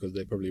statistic because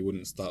they probably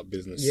wouldn't start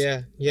business.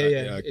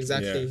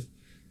 Exactly.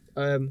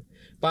 But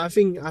I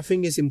think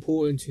it's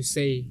important to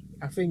say.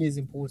 I think it's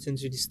important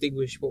to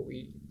distinguish what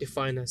we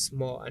define as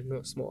smart and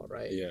not smart,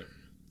 right?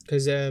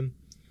 because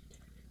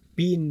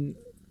being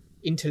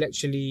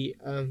intellectually,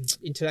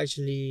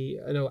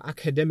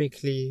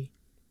 academically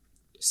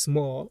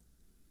smart,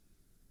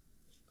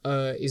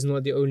 is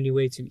not the only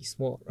way to be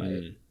smart,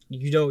 right?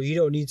 You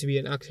don't need to be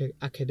an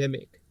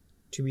academic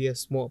to be a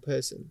smart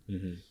person.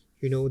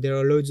 You know, there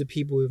are loads of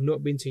people who've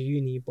not been to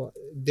uni, but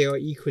they are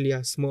equally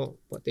as smart,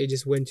 but they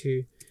just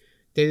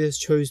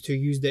chose to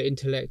use their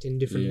intellect in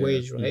different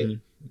ways, right?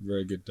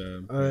 Very good.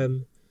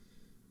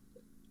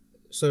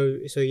 So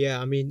yeah,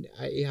 I mean,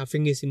 I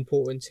think it's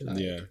important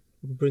to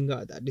bring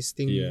out that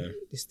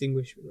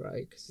distinguishment,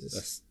 right?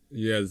 It's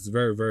a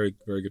very, very,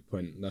 very good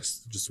point.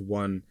 That's just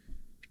one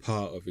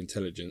part of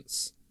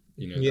intelligence,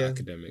 the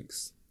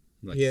academics.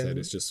 Like you said,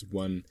 it's just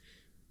one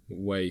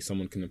way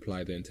someone can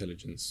apply their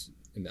intelligence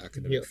in the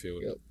academic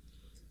field.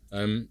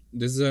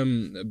 There's a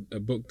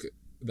book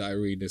that I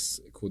read is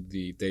called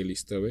The Daily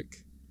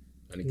Stoic,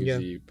 and it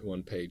gives you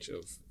one page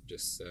of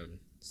just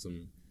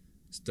some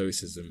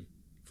stoicism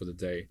for the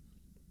day.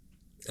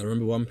 I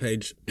remember one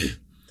page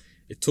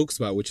it talks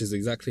about, which is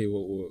exactly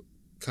what we're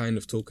kind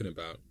of talking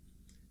about,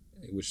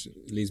 which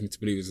leads me to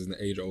believe this is an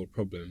age-old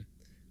problem,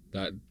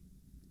 that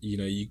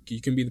you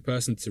can be the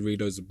person to read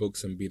those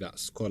books and be that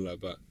scholar,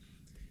 but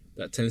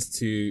that tends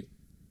to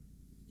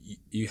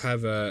you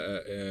have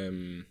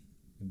the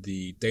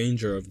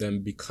danger of them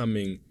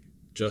becoming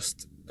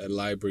just a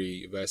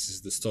library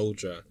versus the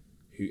soldier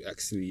who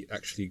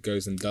actually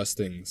goes and does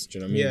things. Do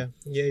you know what I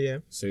mean? Yeah.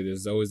 So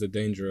there's always the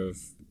danger of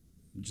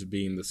just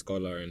being the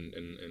scholar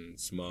and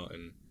smart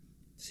and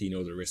seeing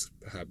all the risks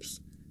perhaps,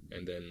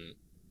 and then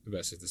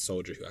versus the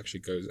soldier who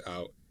actually goes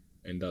out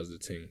and does the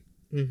thing.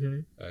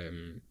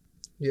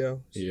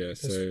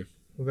 So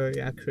very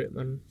accurate,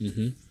 man.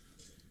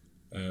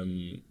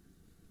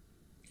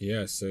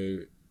 So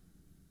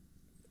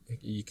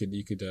you could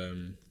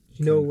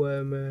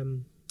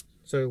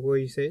sorry, what were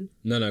you saying?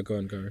 No, go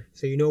on.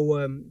 So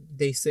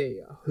they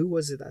say, who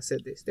was it that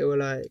said this? They were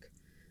like,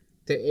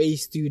 the A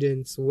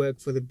students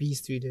work for the B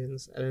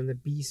students, and then the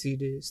B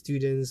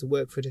students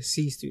work for the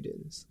C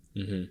students.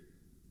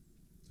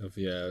 I've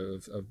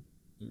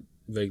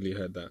vaguely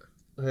heard that.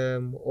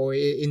 Or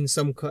in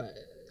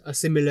a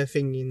similar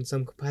thing in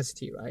some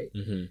capacity, right?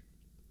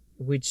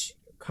 Which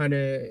kind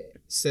of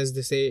says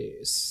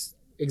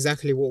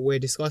exactly what we're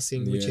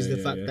discussing, which is the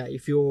fact that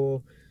if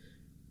you're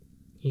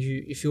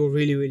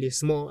really, really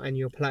smart and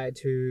you apply it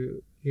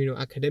to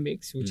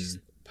academics, which is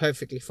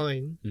perfectly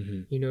fine,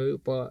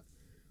 but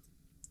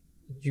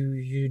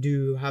you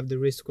do have the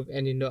risk of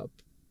ending up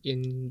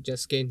in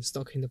just getting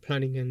stuck in the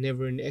planning and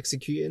never in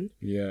executing.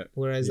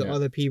 Whereas the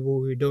other people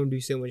who don't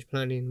do so much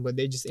planning but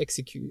they just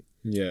execute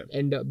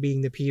end up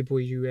being the people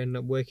you end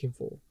up working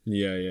for.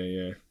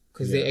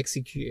 Because they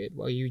executed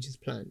while you just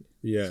planned.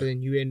 So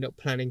then you end up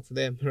planning for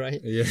them,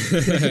 right?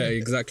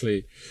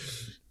 Exactly.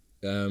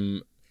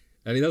 And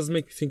it does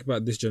make me think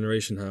about this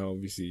generation, how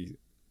obviously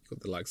you've got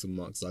the likes of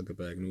Mark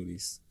Zuckerberg and all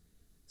these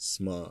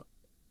smart,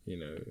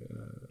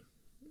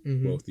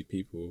 wealthy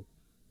people.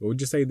 But would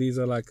you say these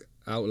are like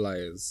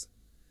outliers?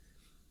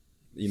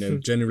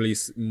 Generally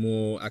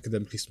more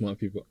academically smart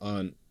people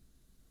aren't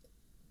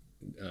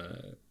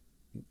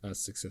as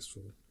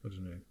successful. I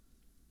don't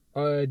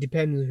know.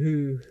 Depends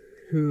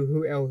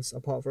who else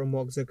apart from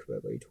Mark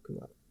Zuckerberg are you talking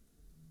about?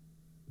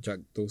 Jack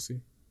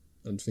Dorsey.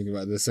 I'm thinking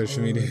about the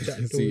social media. Jack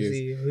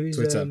Dorsey. Who's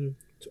Twitter.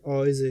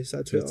 Is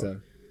that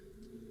Twitter?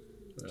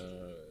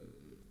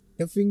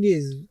 The thing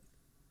is,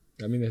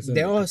 I mean,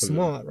 they are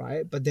smart,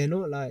 right? But they're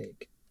not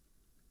like,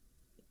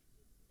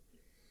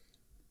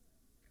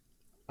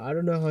 I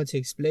don't know how to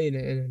explain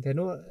it, and they're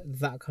not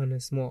that kind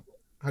of smart.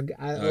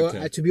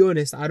 To be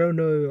honest, I don't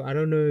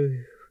know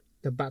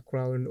the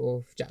background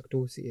of Jack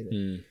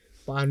Dorsey,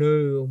 but I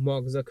know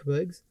Mark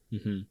Zuckerberg's.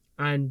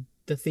 And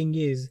the thing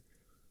is,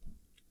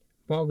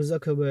 Mark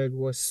Zuckerberg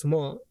was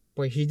smart,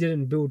 but he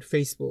didn't build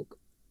Facebook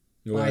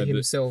by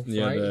himself,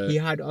 right? He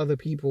had other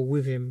people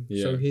with him.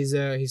 So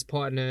his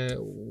partner,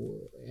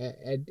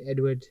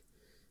 Edward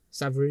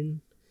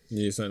Saverin.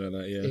 Something like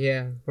that.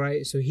 Yeah,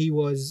 right. So he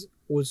was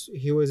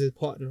his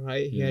partner,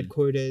 right? He had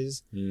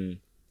coders.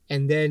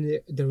 And then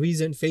the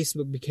reason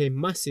Facebook became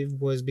massive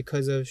was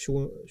because of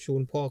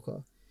Sean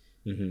Parker,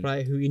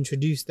 right? Who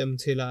introduced them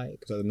to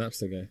like... Is that the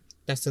Napster guy?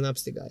 That's the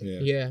Napster guy.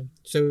 Yeah.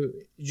 So,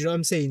 you know what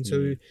I'm saying?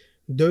 So,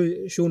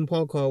 though Sean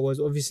Parker was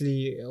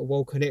obviously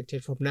well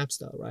connected from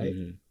Napster, right?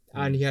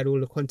 And he had all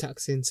the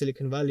contacts in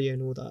Silicon Valley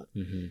and all that.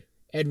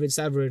 Edward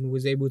Saverin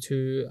was able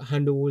to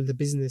handle all the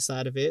business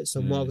side of it. So,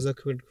 Mark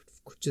Zuckerberg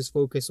could just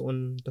focus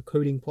on the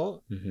coding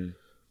part.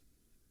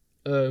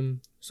 So,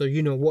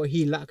 what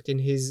he lacked in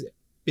his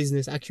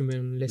business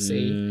acumen, let's say,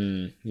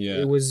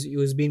 it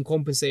was being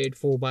compensated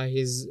for by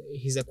his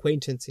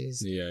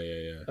acquaintances.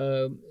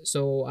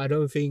 So I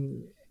don't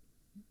think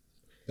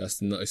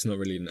it's not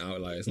really an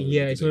outlier. It's not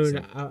it's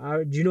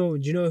not. Do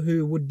you know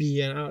who would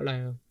be an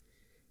outlier?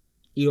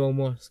 Elon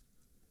Musk.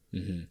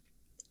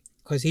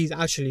 Because he's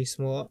actually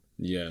smart.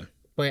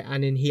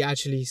 And then he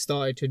actually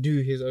started to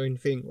do his own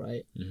thing,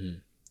 right?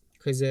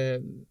 Because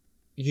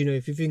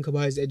if you think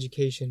about his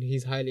education,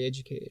 he's highly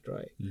educated,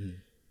 right?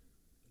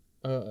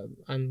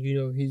 and you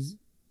know his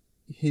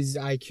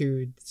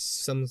IQ,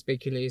 some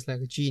speculate, is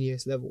like a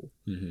genius level.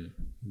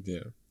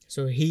 Yeah.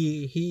 So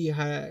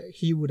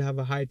he would have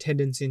a high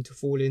tendency to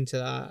fall into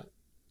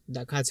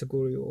that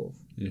category of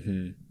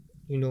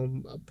you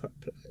know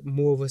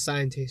more of a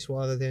scientist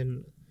rather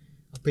than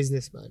a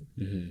businessman.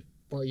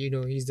 But you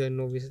know he's done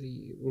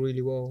obviously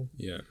really well.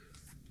 Yeah.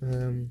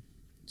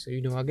 So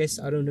you know I guess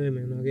I don't know,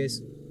 man. I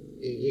guess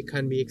it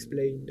can be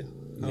explained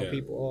how Yeah.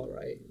 people are,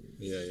 right?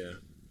 Yeah.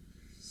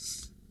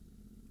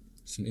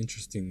 It's an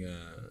interesting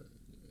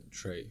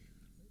trait.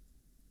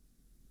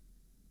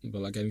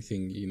 But like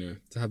anything, you know,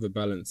 to have a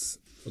balance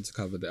or to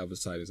cover the other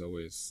side is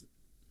always,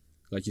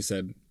 like you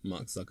said,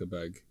 Mark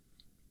Zuckerberg,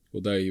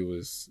 although he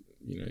was,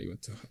 you know, he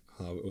went to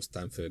Harvard or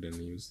Stanford and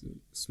he was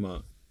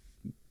smart,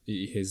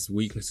 his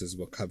weaknesses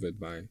were covered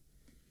by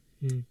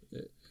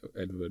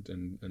Edward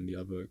and the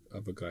other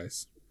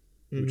guys,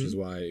 which is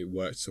why it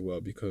worked so well,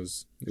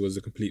 because it was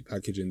a complete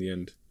package in the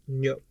end.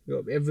 Yep.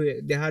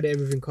 They had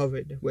everything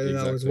covered, whether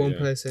that was one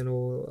person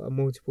or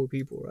multiple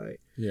people, right?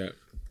 Yeah.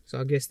 So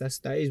I guess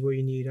that is what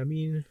you need. I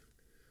mean,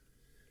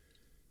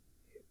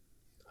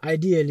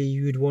 ideally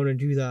you'd want to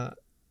do that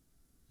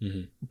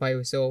by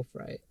yourself,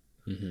 right?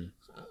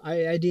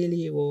 I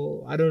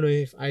don't know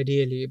if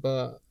ideally,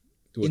 but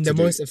in the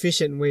most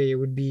efficient way, it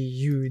would be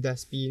you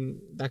that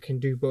can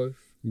do both.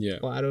 Yeah.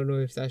 But I don't know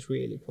if that's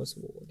really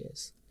possible, I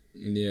guess.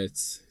 Yeah,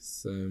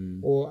 it's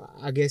or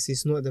I guess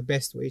it's not the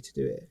best way to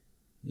do it,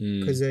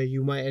 because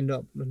you might end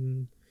up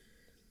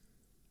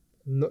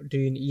not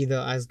doing either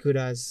as good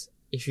as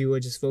if you were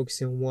just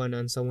focusing on one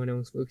and someone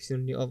else focusing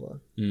on the other.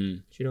 Do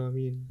you know what I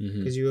mean?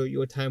 Because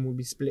your time will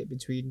be split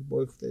between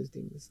both of those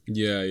things.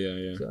 Yeah.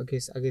 So I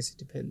guess it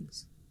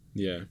depends.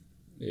 Yeah,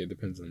 it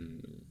depends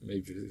on,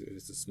 maybe if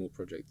it's a small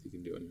project you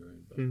can do it on your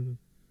own,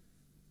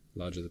 but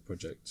larger the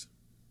project.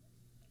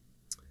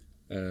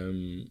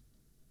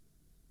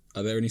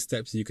 Are there any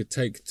steps you could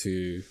take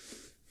to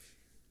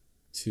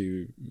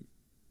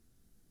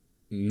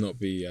not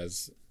be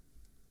as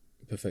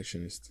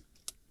perfectionist?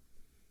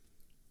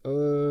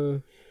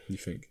 You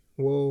think?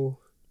 Well,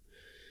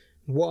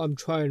 what I'm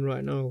trying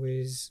right now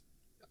is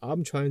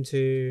I'm trying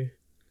to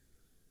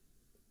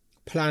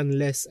plan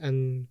less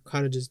and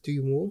kind of just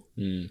do more.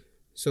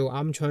 So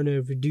I'm trying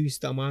to reduce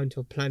the amount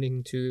of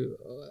planning to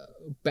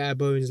bare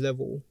bones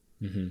level.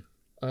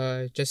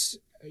 Just,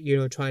 you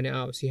know, trying it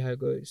out, see how it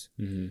goes.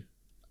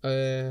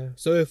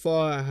 So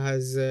far it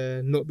has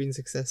not been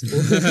successful.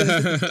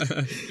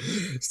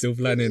 Still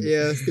planning.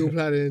 Yeah, still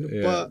planning.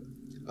 Yeah. But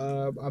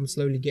I'm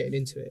slowly getting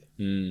into it.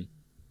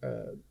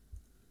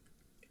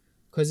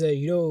 Because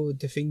you know,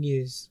 the thing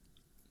is,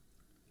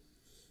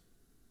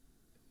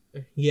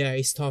 yeah,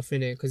 it's tough,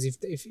 innit? Because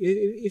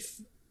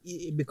if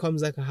it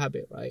becomes like a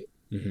habit, right?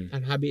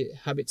 And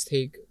habits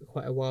take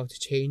quite a while to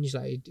change.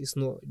 Like it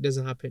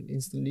doesn't happen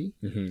instantly.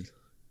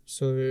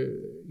 So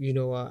you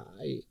know,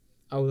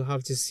 I will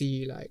have to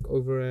see like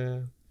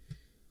over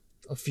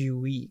a few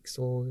weeks,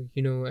 or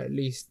you know, at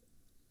least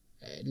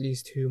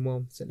 2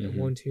 months, and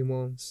 1-2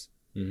 months.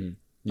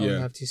 I'll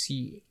have to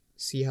see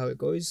how it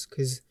goes,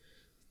 because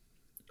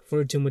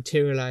for it to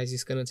materialize,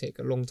 it's gonna take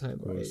a long time,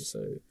 right?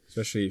 So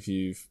especially if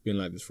you've been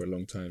like this for a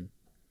long time.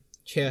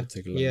 Yeah,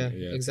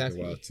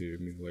 exactly. Take a while to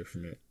move away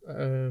from it.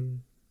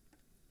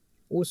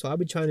 Also, I've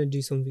been trying to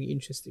do something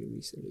interesting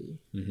recently.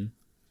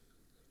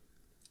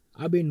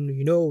 I've been,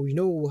 you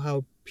know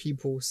how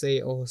people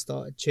say, "Oh,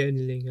 start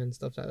journaling" and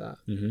stuff like that.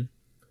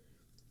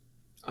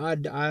 I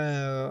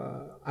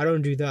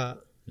don't do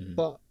that,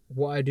 but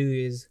what I do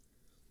is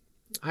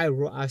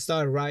I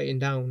started writing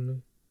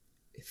down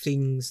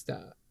things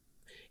that,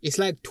 it's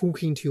like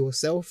talking to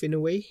yourself in a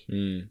way,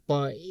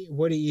 but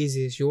what it is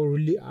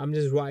I'm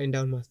just writing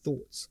down my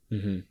thoughts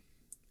that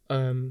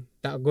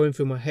are going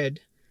through my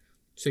head.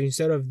 So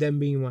instead of them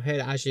being in my head,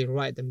 I actually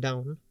write them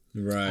down,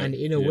 and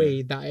in a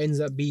way that ends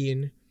up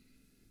being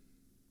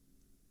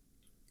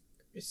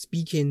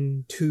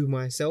speaking to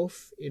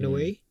myself in a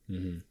way.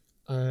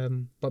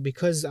 But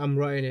because I'm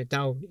writing it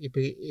down,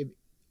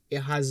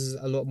 it has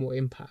a lot more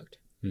impact.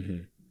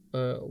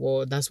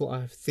 Well, that's what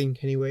I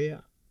think anyway.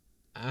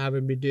 I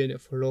haven't been doing it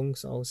for long,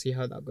 so I'll see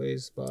how that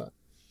goes. But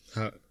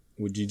how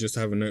would you just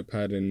have a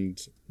notepad and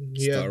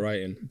start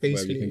writing? Basically,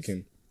 whatever you're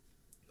thinking.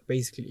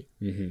 Basically,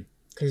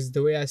 because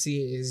the way I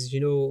see it is, you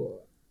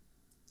know,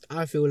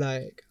 I feel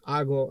like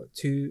I got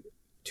two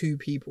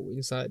people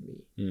inside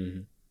me.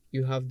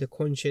 You have the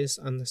conscious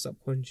and the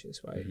subconscious,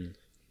 right?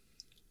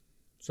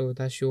 So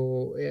that's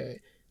your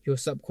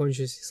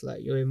subconscious is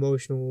like your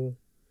emotional,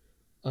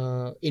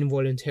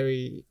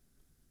 involuntary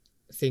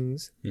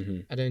things,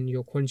 and then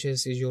your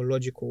conscious is your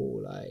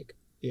logical, like,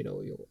 you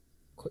know,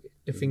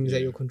 the things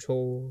that you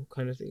control,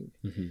 kind of thing.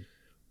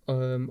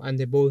 And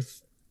they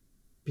both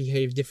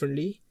behave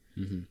differently.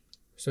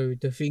 So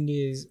the thing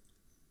is,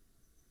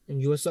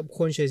 your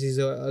subconscious is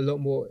a lot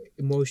more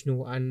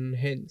emotional, and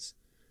hence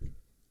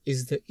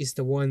is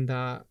the one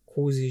that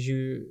causes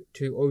you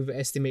to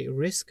overestimate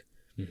risk,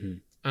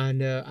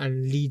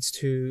 and leads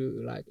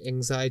to like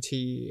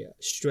anxiety,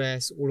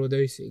 stress, all of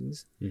those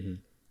things.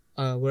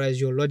 Whereas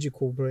your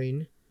logical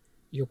brain,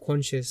 your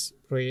conscious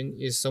brain,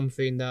 is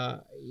something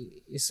that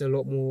is a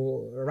lot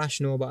more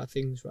rational about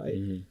things, right?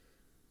 Mm-hmm.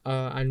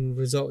 And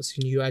results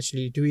in you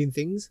actually doing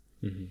things.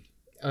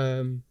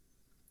 Mm-hmm.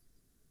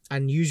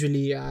 And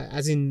usually,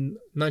 as in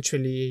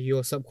naturally,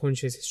 your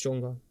subconscious is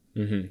stronger,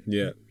 Mm-hmm.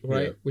 Yeah.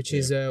 right? Yeah. Which yeah.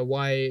 is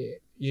why,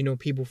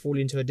 people fall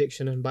into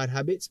addiction and bad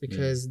habits,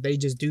 because they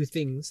just do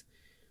things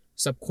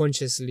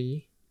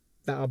subconsciously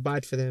that are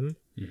bad for them.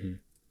 Mm-hmm.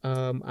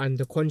 And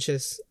the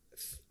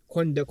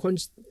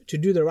to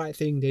do the right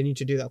thing, they need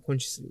to do that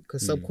consciously,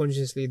 because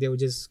subconsciously they will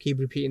just keep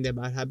repeating their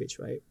bad habits,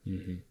 right?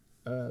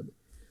 Mm-hmm.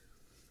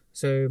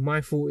 So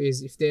my thought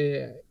is,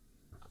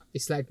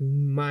 it's like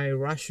my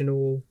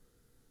rational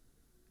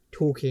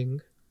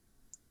talking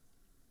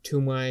to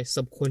my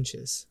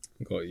subconscious.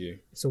 Got you.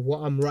 So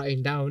what I'm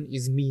writing down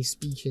is me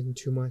speaking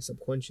to my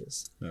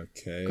subconscious,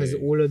 Okay. because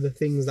all of the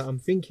things that I'm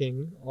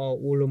thinking are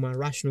all of my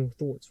rational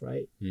thoughts,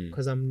 right? Mm.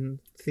 Because I'm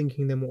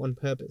thinking them on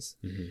purpose.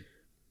 Mm-hmm.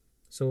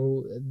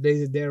 So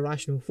they're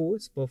rational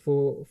thoughts, but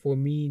for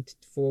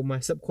my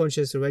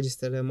subconscious to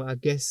register them, I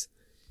guess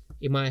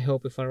it might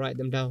help if I write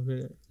them down.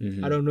 Innit?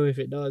 Mm-hmm. I don't know if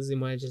it does. It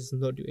might just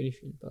not do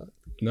anything. But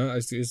No,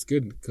 it's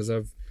good, because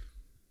I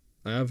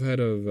have heard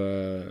of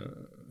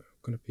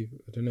kind of people.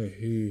 I don't know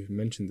who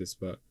mentioned this,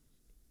 but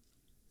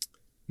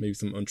maybe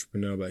some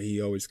entrepreneur. But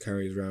he always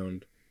carries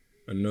around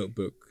a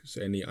notebook, so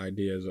any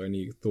ideas or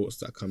any thoughts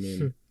that come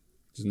in,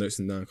 just notes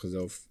them down, because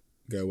they'll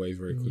go away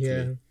very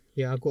quickly.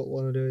 Yeah, I got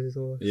one of those as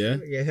well. Yeah.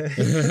 Yeah.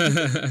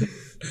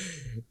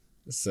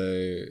 So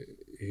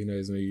who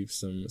knows? Maybe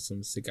some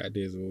sick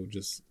ideas will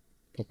just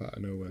pop out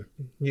of nowhere.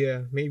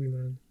 Yeah, maybe,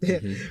 man.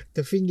 Mm-hmm.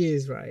 The thing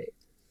is, right,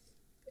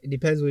 it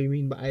depends what you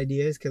mean by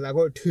ideas, because I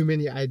got too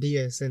many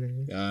ideas in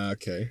it.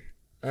 Okay.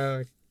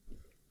 I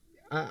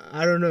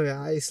don't know.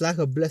 It's like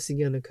a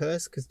blessing and a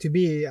curse, because to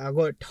me, I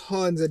got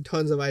tons and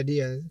tons of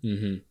ideas,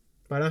 Mm-hmm.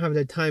 but I don't have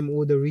the time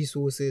or the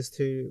resources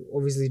to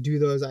obviously do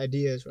those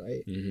ideas,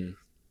 right? Mm-hmm.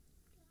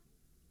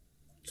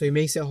 So it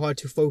makes it hard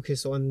to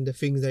focus on the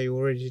things that you're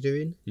already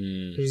doing.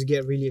 Mm. You just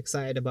get really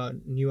excited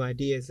about new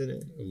ideas,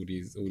 innit?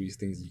 All these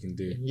things you can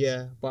do.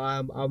 Yeah, but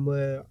I'm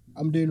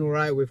doing all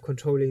right with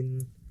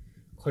controlling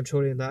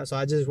that. So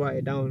I just write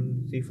it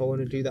down if I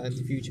want to do that in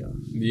the future.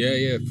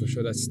 Yeah, for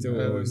sure. That's still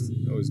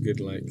always good.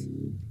 Like,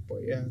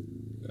 But yeah,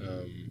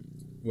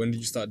 when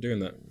did you start doing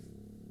that?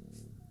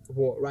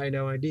 what writing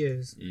down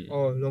ideas?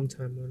 Oh, a long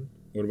time, man.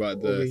 What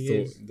about Over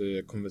years.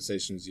 the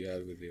conversations you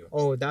had with your?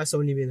 Oh, that's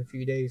only been a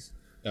few days.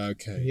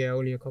 Okay. Yeah,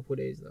 only a couple of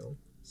days now.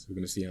 So we're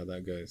gonna see how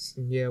that goes.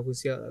 Yeah, we'll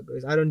see how that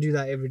goes. I don't do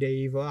that every day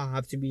either. I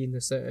have to be in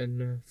a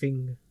certain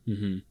thing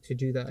to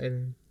do that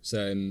in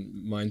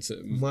Certain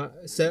mindset. my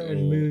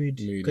certain mood,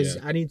 because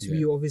I need to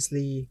be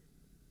obviously.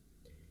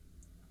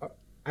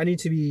 I need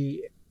to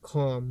be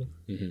calm,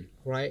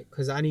 right?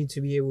 Because I need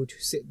to be able to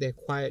sit there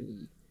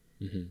quietly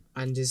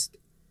and just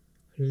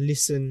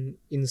listen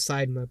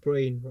inside my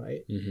brain,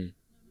 right?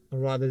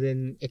 Rather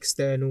than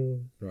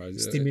external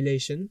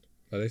stimulation.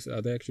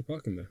 Are they actually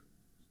parking there?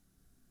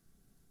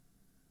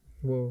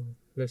 Well,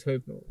 let's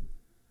hope not.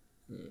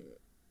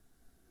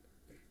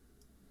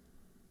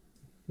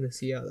 Let's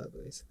see how that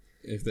goes.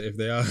 If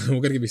they are,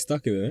 we're gonna be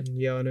stuck in there.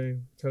 Yeah, I know.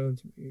 Tell them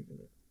to move.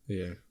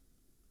 Yeah.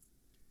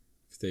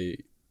 If they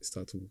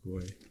start to walk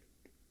away.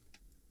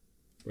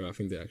 Well, I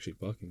think they're actually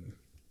parking there.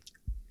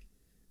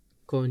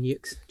 Go on,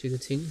 Yix, do the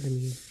thing. Let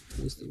me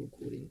pause the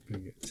recording.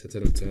 Okay. So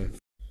tell them to. What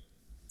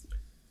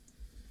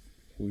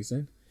were you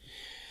saying?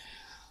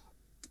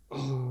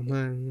 Oh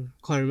man,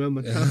 can't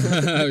remember now.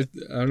 I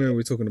don't know.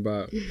 We're talking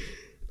about the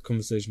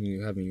conversation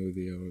you're having with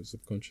your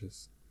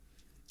subconscious.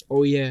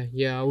 Oh yeah.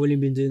 I've only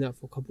been doing that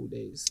for a couple of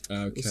days.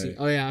 Okay.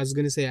 Oh yeah, I was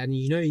gonna say, and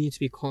you need to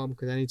be calm,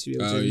 because I need to be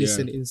able to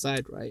listen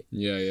inside, right?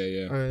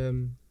 Yeah.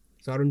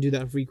 So I don't do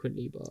that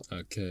frequently, but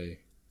okay.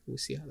 We'll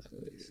see how that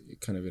goes. You're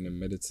kind of in a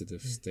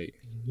meditative state.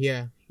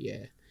 Yeah.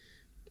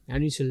 I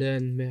need to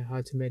learn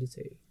how to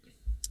meditate.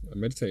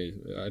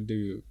 I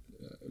do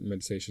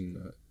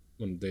meditation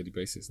on a daily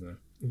basis now.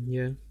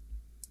 Yeah.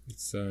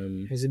 It's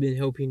Has it been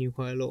helping you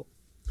quite a lot?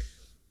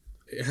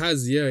 It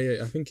has,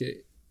 yeah. I think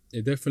it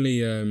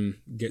definitely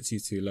gets you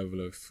to a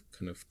level of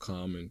kind of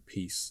calm and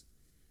peace.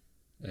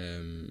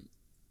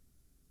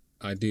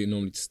 I do it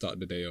normally to start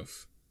the day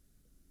off.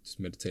 Just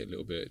meditate a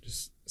little bit,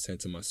 just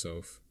center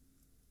myself,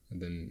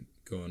 and then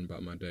go on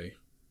about my day.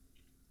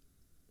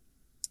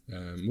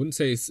 Wouldn't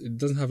say it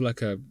doesn't have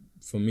like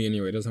for me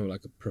anyway, it doesn't have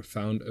like a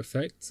profound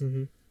effect,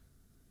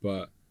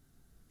 but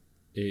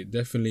it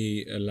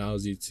definitely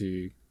allows you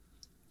to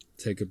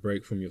take a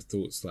break from your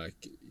thoughts.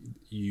 Like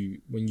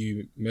when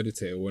you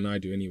meditate, or when I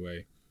do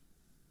anyway,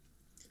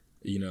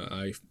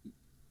 I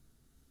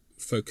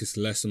focus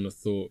less on the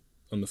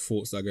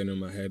thoughts that are going on in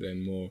my head,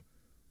 and more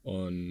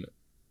on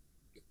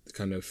the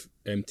kind of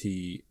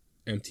empty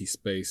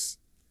space.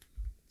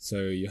 So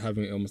you're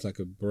having almost like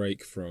a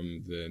break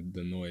from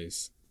the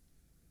noise.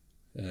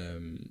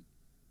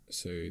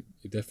 So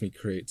it definitely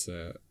creates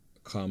a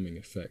calming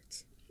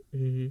effect.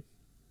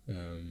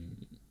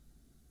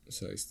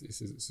 So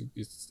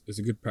it's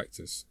a good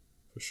practice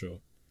for sure.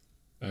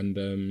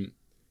 And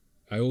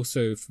I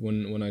also,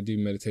 when I do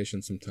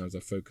meditation, sometimes I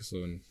focus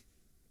on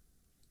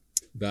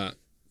that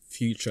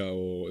future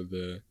or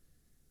the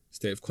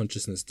state of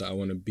consciousness that I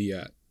want to be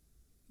at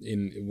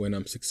when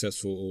I'm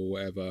successful or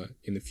whatever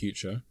in the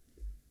future.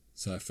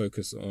 So I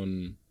focus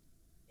on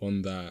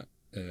that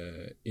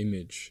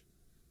image,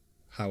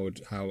 how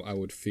I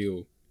would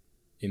feel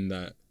in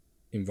that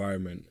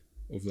environment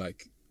of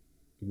like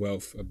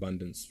wealth,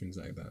 abundance, things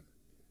like that.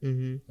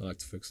 I like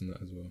to focus on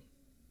that as well.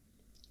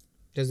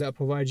 Does that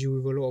provide you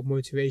with a lot of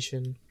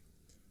motivation?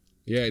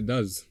 Yeah, it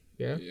does.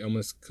 Yeah,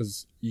 almost,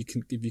 because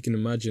if you can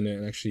imagine it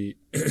and actually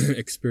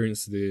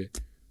experience the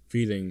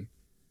feeling,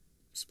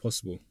 it's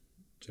possible.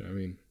 Do you know what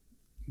I mean?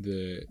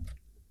 The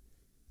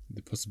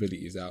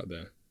possibility is out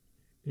there.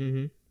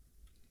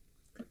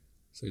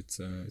 So it's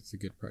a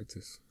good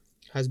practice.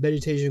 Has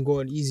meditation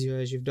gotten easier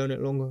as you've done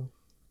it longer?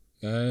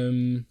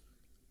 I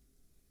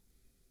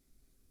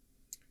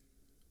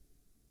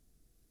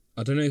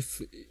don't know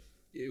if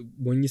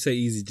when you say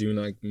easy, do you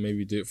like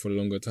maybe do it for a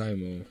longer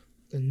time or?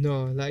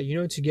 No, like, you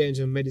know, to get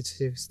into a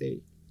meditative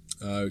state.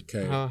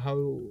 Okay.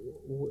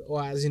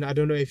 Or as in, I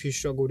don't know if you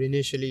struggled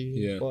initially,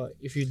 Yeah. but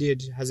if you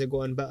did, has it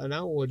gotten better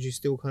now, or do you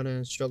still kind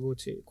of struggle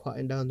to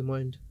quieten down the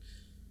mind?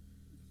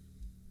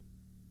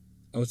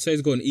 I would say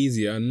it's gotten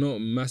easier, not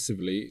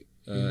massively.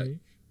 For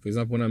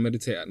example, when I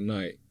meditate at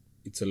night,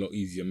 it's a lot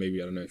easier.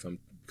 Maybe, I don't know if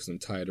because I'm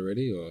tired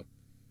already, or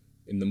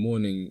in the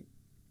morning,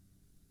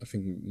 I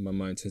think my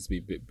mind tends to be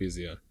a bit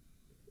busier.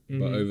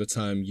 But over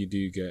time,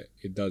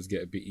 it does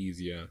get a bit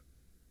easier.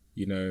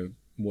 You know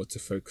what to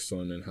focus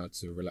on and how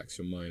to relax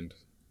your mind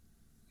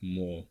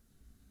more.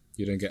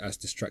 You don't get as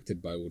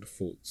distracted by all the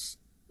thoughts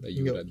that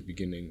you would at the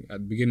beginning. At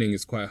the beginning,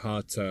 it's quite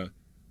hard to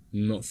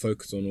not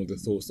focus on all the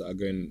thoughts that are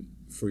going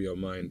through your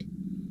mind.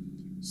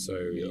 So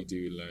you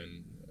do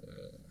learn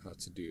how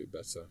to do it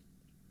better.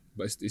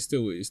 But it's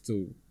still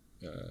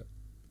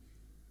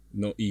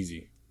not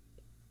easy.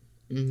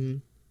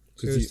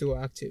 So you're still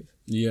active.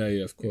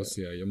 Yeah, of course,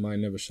 yeah. Your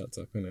mind never shuts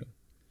up, innit?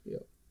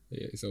 Yeah.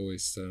 Yeah, it's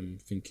always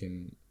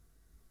thinking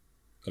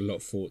a lot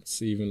of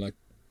thoughts, even like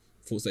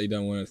thoughts that you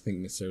don't want to think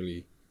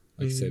necessarily,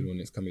 like you said,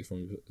 when it's coming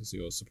from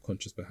your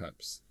subconscious,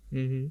 perhaps.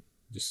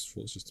 Just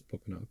thoughts just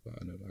popping up.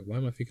 But I know, like, why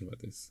am I thinking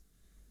about this?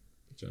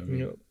 Do you know what I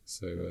mean?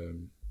 So,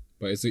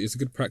 but it's a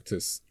good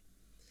practice.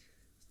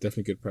 It's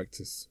definitely good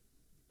practice.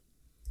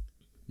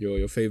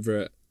 Your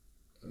favorite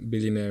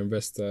billionaire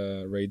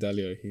investor, Ray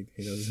Dalio, he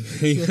does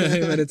he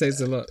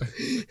meditates a lot.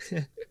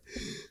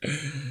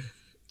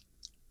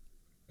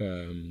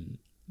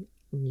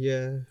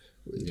 Yeah.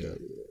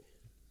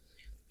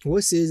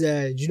 What's his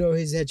do you know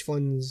his hedge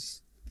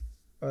funds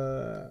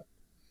under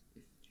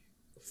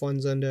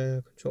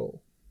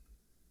control?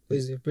 What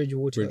is it?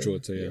 Bridgewater,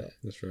 yeah,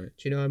 that's right.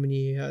 Do you know how many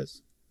he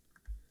has?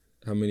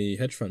 How many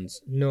hedge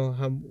funds? No,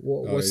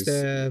 what's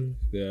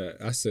the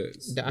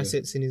assets? The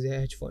assets in his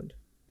hedge fund?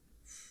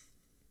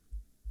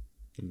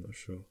 I'm not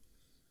sure.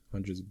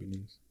 Hundreds of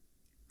billions.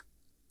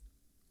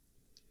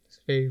 It's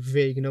a very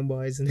vague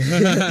number, isn't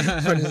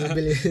it? Hundreds of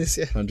billions.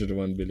 Yeah.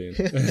 101 billion.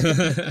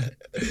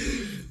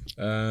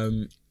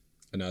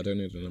 No, I don't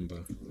know the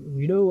number.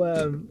 You know,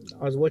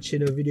 I was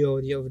watching a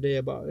video the other day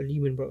about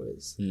Lehman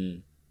Brothers.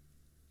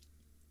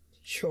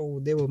 Yo,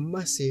 they were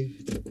massive.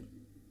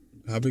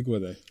 How big were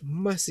they?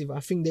 Massive.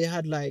 I think they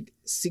had like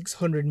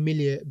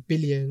 600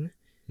 billion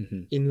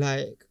in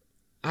like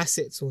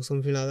assets or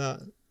something like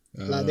that.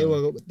 Like they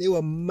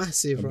were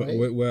massive, right?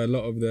 But were a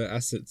lot of their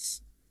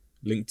assets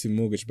linked to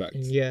mortgage backed?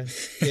 Yeah.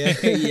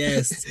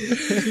 Yes.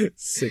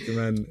 Sick,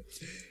 man.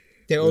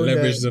 They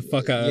leveraged the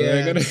fuck out of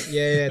it.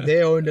 Yeah.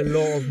 They owned a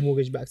lot of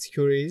mortgage backed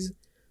securities,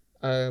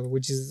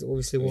 which is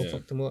obviously what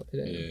fucked them up.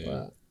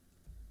 But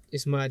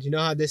it's mad. You know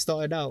how they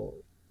started out?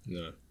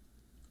 No.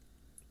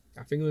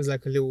 I think it was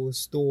like a little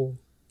store.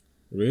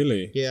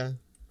 Really? Yeah,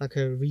 like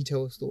a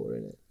retail store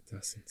in it.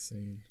 That's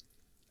insane.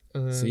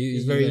 So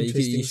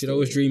you should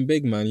always dream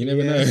big, man. You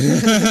never know.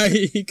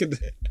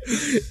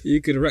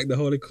 you could wreck the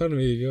whole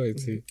economy if you wanted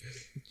to.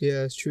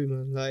 Yeah, it's true,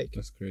 man. Like,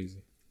 that's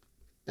crazy.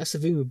 That's the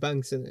thing with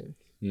banks, isn't it?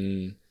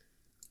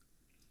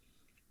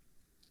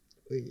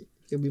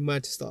 It'll be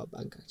mad to start a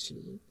bank,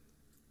 actually.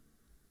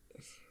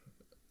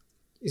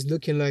 It's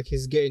looking like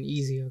it's getting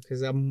easier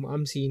because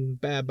I'm seeing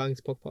bare banks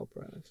pop up,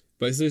 right?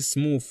 But it's those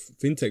small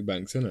fintech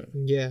banks, isn't it?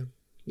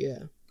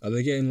 Yeah. Are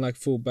they getting like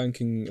full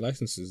banking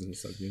licenses and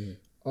stuff? You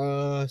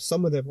know?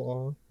 Some of them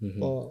are,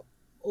 but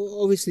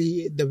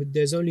obviously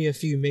there's only a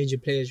few major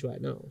players right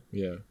now.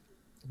 Yeah.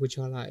 Which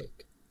are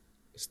like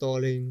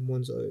Starling,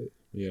 Monzo.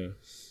 Yeah.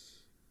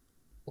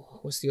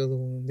 What's the other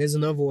one? There's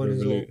another one Revolut.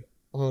 as well.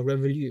 Oh,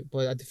 Revolut.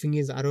 But the thing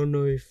is, I don't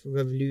know if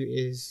Revolut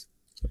is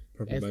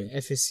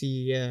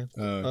FSC,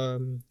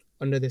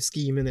 under the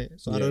scheme, innit?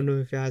 So I don't know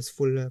if it has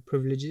full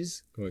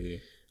privileges. Got you.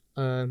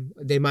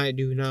 They might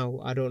do now.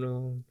 I don't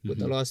know. But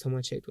the last time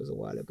I checked was a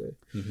while ago.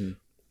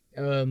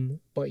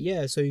 But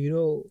yeah, so you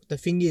know, the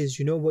thing is,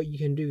 you know what you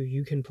can do?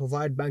 You can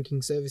provide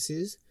banking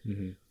services,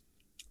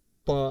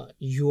 but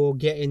you're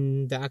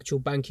getting the actual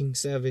banking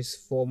service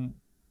from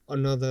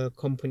another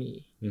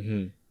company.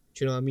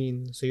 Do you know what I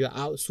mean? So you're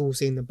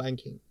outsourcing the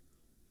banking.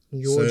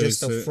 You're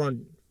just a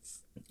front.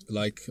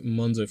 Like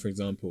Monzo, for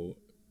example,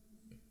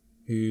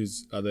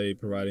 are they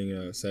providing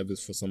a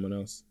service for someone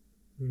else?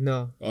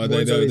 No. Oh, Monzo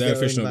is they're their own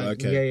official.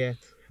 bank. Okay. Yeah.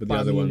 But the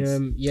other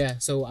ones. Yeah.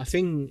 So I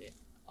think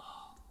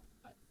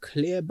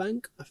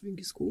Clearbank, I think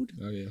it's called.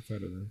 Oh yeah, I've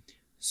heard of them.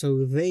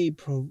 So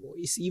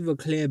it's either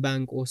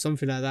Clearbank or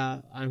something like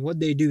that. And what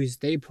they do is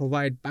they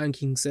provide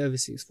banking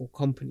services for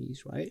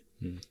companies, right?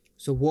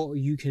 So what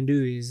you can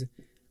do is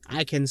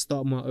I can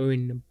start my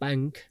own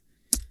bank,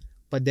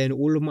 but then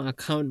all of my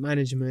account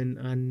management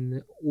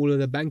and all of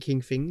the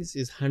banking things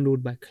is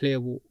handled by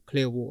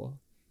Clearwater,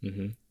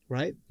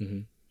 right?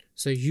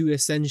 So you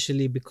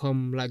essentially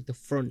become like the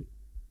front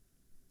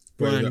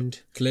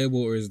brand.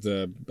 Clearwater is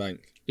the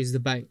bank. Is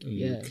the bank,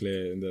 yeah.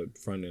 Clear in the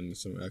front end.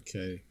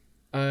 Okay.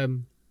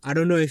 I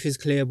don't know if it's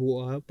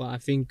Clearwater, but I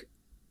think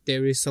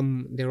there are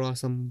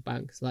some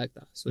banks like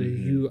that. So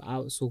you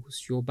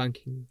outsource your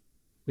banking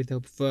with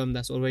a firm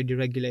that's already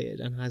regulated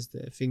and has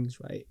the things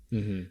right.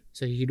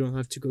 So you don't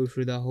have to go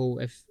through the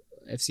whole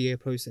FCA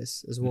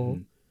process as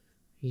well.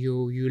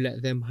 You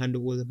let them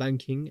handle all the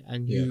banking,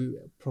 and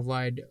you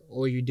provide,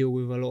 or you deal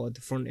with a lot of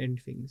the front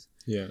end things.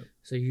 Yeah.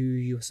 So you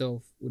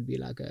yourself would be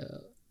like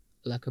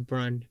a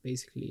brand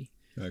basically.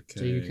 Okay.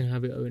 So you can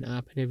have your own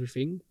app and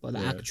everything, but the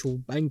actual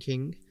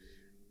banking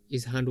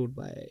is handled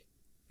by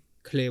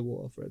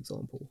Clearwater, for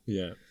example.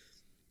 Yeah.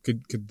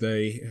 Could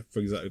they, for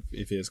example,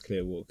 if it's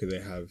Clearwater, could they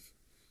have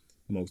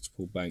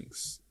multiple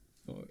banks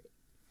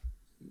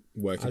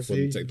working for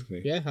them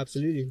technically? Yeah,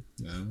 absolutely.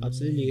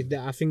 Absolutely.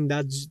 I think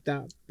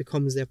that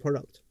becomes their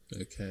product.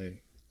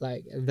 Okay.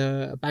 Like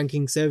the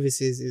banking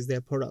services is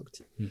their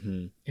product.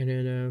 And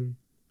then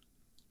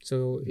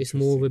so it's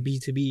more of a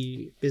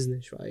B2B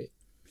business, right?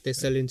 They're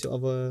selling to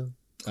other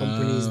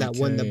companies that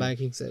want the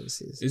banking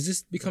services. Is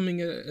this becoming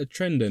a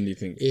trend then, do you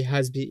think? It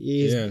has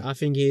been. I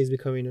think it is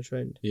becoming a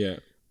trend. Yeah.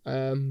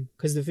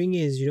 Because the thing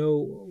is,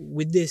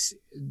 with this,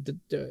 the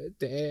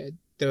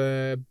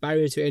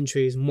barrier to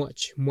entry is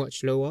much,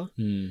 much lower.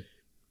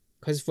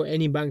 Because for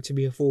any bank to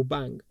be a full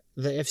bank,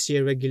 the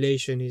FCA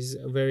regulation is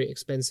a very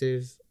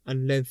expensive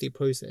and lengthy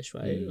process,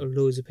 right?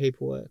 Loads of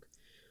paperwork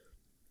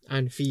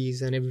and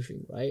fees and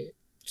everything, right?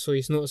 So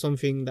it's not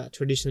something that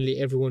traditionally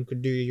everyone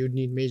could do. You'd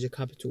need major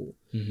capital.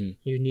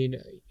 You need,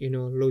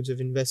 loads of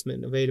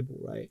investment available,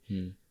 right?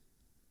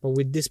 But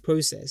with this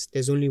process,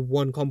 there's only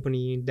one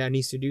company that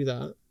needs to do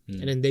that.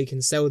 And then they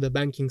can sell the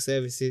banking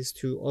services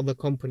to other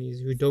companies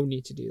who don't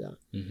need to do that.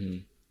 Do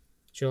you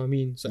know what I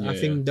mean? So I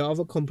think the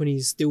other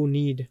companies still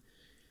need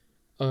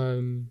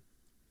FCA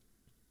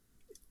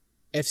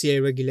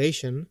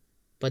regulation,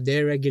 but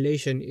their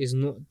regulation is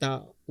not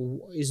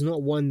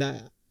one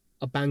that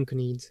a bank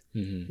needs.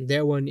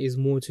 Their one is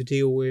more to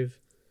deal with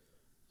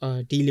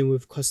dealing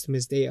with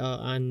customers' data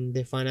and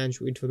their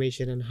financial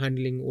information and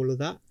handling all of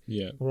that.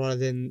 Yeah. Rather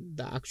than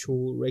the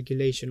actual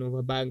regulation of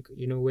a bank,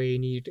 where you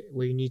need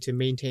to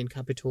maintain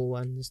capital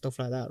and stuff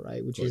like that,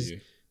 right? Which is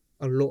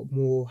a lot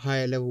more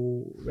higher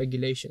level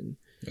regulation.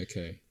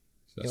 Okay.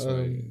 So that's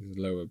why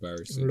lower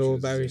barriers to entry. Lower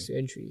barriers to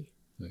entry.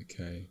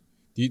 Okay.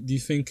 Do you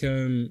think I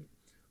don't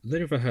know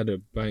if I had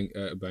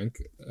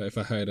if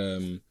I had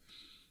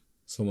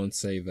someone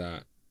say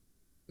that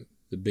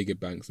the bigger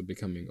banks are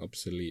becoming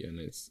obsolete and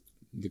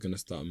they're gonna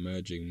start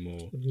merging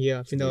more. Yeah,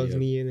 I think that was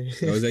me.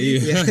 Innit? Oh, was that you?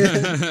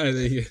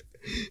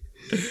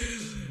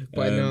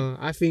 But no,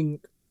 I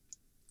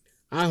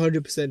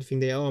 100%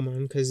 think they are,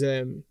 man, because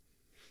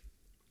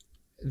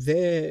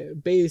they're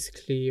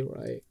basically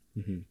right.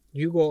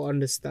 You gotta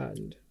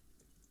understand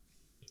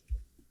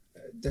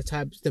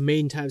the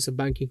main types of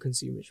banking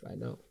consumers right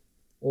now,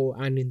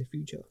 and in the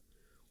future.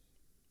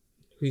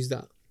 Who's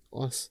that?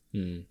 Us.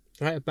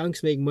 Right,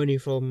 banks make money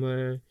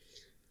from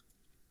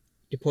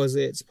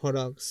deposits,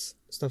 products,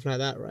 stuff like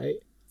that,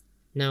 right?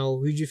 Now,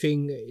 who do you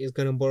think is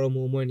going to borrow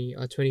more money,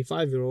 a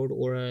 25-year-old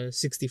or a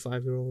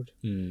 65-year-old?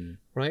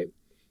 Right?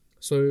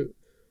 So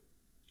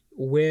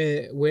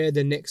we're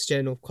the next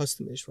gen of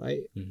customers,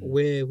 right?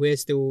 We're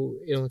still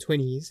in our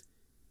 20s.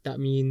 That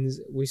means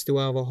we still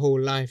have a whole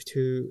life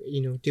to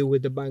deal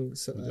with the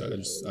banks. I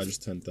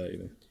just turned 30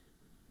 then.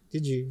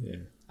 Did you? Yeah.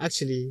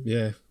 Actually?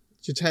 Yeah.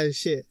 You're trying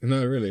shit.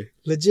 No, really.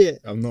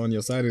 Legit. I'm not on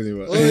your side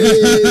anymore.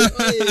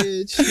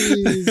 Jeez.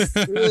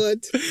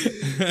 What?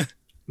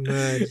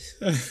 Mad.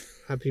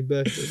 Happy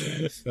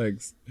birthday, guys.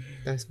 Thanks.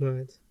 That's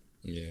mad.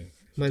 Yeah.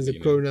 Man's a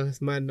grown ass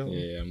man now.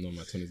 Yeah, I'm not in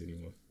my 20s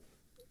anymore.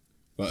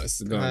 But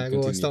I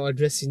gotta start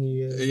addressing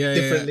you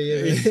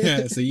differently.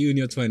 Yeah. So you in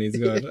your 20s,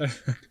 go on.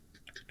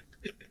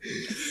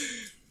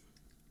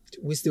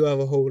 We still have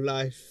a whole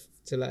life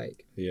to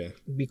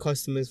be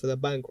customers for the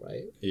bank,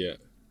 right? Yeah.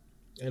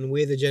 And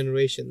we're the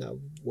generation that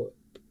were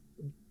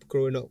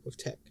growing up with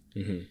tech.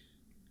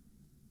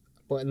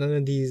 But none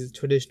of these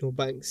traditional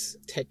banks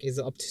tech is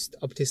up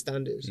to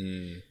standards.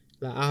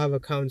 Like I have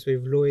accounts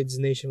with Lloyds,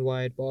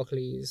 Nationwide,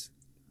 Barclays,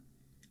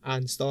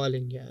 and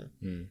Starling. Yeah.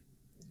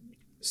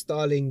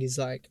 Starling is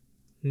like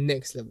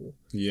next level.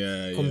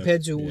 Yeah.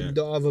 Compared to yeah.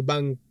 the other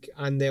bank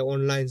and their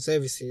online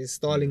services,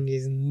 Starling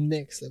is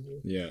next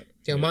level. Yeah.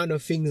 The amount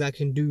of things I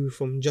can do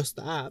from just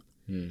the app,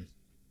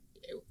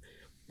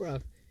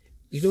 bruv.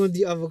 You know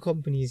the other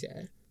companies,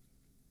 yeah.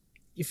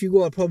 If you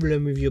got a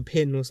problem with your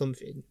PIN or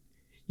something,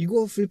 you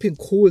gotta flipping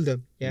call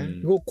them, yeah.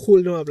 You gotta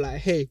call them up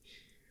like, hey,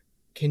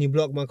 can you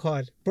block my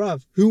card,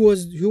 bruv? Who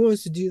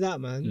wants to do that,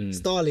 man?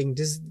 Starling,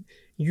 just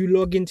you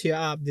log into your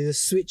app. There's a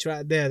switch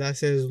right there that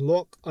says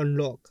lock,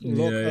 unlock,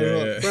 unlock.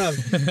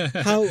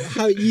 Bruv.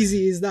 How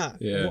easy is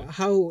that? Yeah.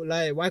 How,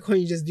 like, why can't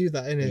you just do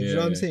that? Innit? You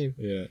know what I'm saying?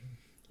 Yeah.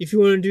 If you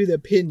want to do the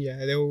PIN,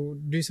 yeah, they'll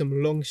do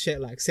some long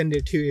shit like send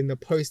it to you in the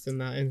post and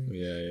that. And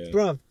Yeah.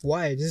 bruv,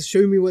 why? Just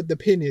show me what the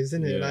PIN is,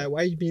 innit? Yeah. Like,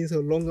 why are you being so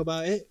long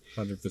about it?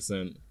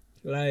 100%.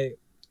 Like,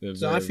 They're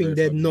so very, I think very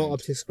they're far not behind.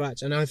 up to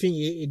scratch, and I think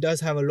it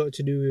does have a lot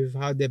to do with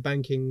how their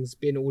banking's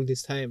been all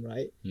this time,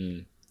 right?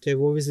 They've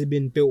obviously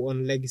been built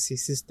on legacy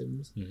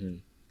systems,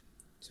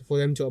 so for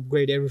them to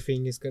upgrade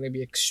everything is going to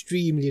be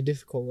extremely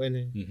difficult,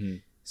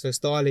 innit? So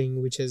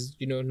Starling, which has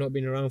not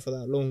been around for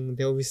that long,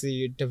 they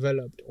obviously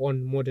developed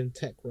on modern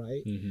tech,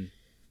 right?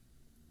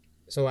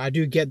 So I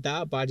do get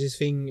that, but I just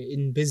think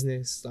in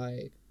business,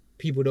 like,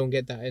 people don't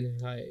get that,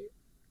 innit? Like,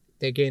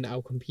 they're getting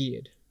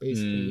out-competed,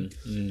 basically.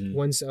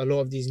 Once a lot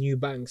of these new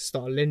banks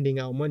start lending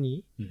out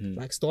money,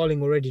 like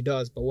Starling already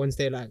does, but once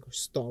they like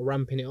start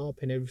ramping it up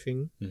and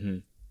everything,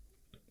 You're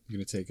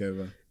gonna take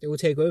over. they will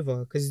take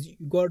over. Because you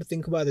got to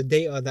think about the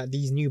data that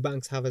these new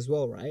banks have as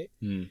well, right?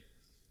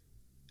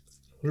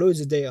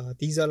 Loads of data.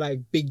 These are like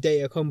big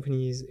data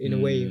companies in a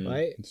way,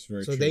 right? It's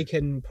very So true. they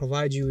can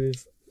provide you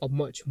with a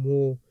much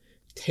more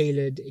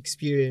tailored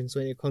experience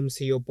when it comes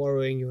to your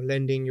borrowing, your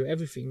lending, your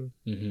everything,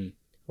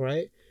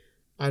 right?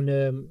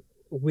 And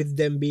with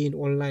them being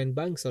online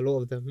banks, a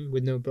lot of them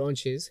with no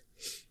branches,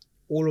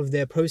 all of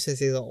their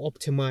processes are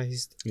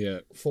optimized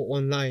for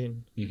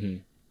online,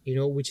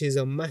 which is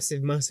a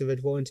massive, massive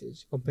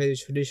advantage compared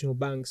to traditional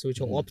banks, which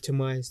are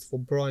optimized for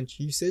branch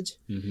usage.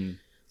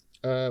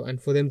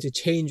 And for them to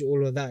change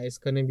all of that is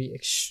going to be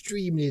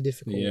extremely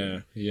difficult.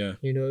 They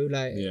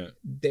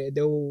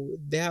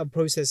have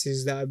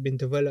processes that have been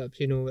developed,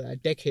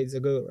 decades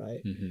ago,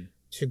 right?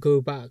 To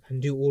go back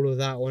and do all of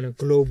that on a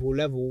global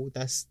level,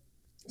 that's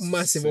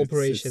massive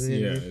operation.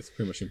 It's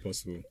pretty much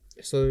impossible.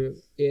 So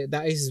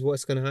that is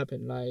what's going to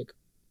happen. Like,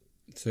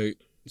 so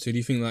do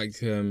you think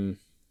like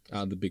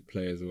out of the big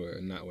players or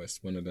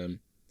NatWest, one of them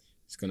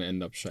is going to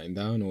end up shutting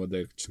down, or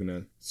they're just going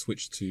to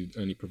switch to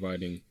only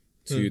providing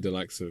to the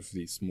likes of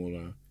these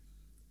smaller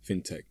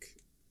fintech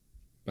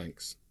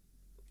banks?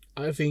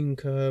 I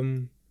think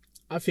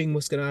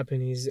what's going to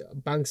happen is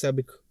banks are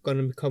going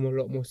to become a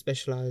lot more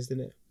specialized in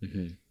it,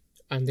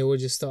 and they will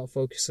just start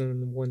focusing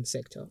on one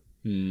sector.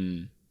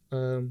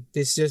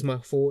 This is just my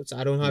thoughts.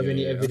 I don't have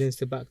any evidence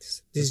to back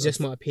this. This is just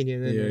my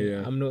opinion,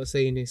 and I'm not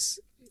saying it's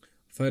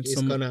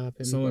gonna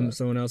happen.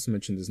 Someone else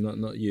mentioned this,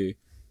 not you,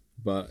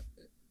 but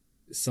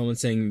someone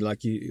saying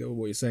like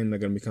what you're saying, they're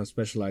gonna become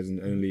specialized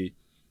and only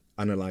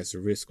analyze the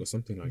risk or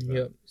something like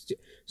that. Yeah.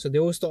 So they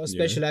all start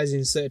specializing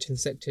in certain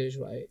sectors,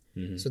 right?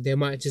 So they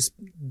might just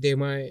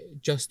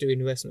do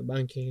investment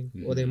banking,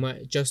 or they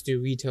might just do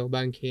retail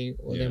banking,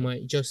 or they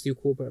might just do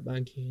corporate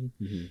banking.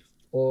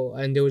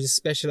 And they will just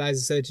specialize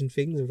in certain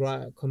things,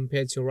 right?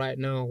 Compared to right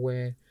now,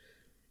 where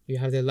you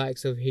have the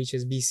likes of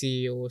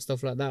HSBC or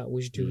stuff like that,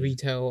 which do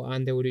retail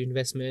and they will do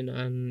investment,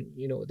 and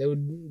they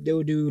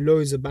will do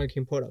loads of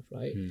banking products,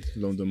 right?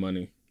 Loan the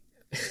money.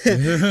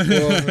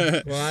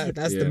 well,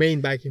 that's the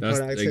main banking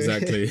product.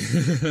 Exactly.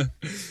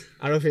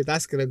 I don't think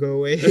that's gonna go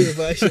away,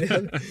 but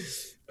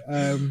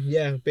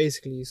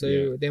basically.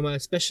 So they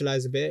might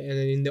specialize a bit, and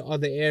then in the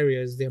other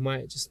areas they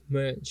might just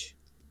merge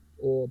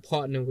or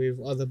partner with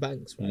other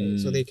banks, right?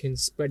 So they can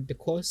spread the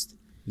cost,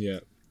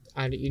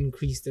 and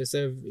increase the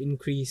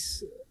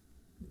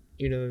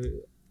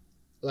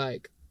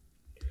like,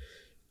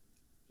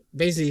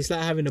 basically it's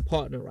like having a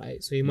partner,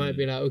 right? So you might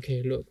be like,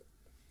 okay, look,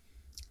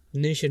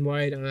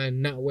 Nationwide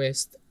and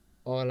NatWest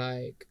are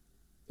like,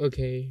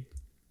 okay,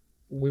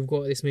 we've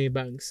got this many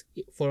banks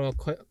for our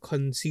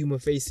consumer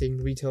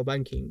facing retail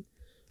banking,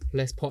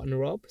 let's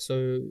partner up.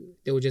 So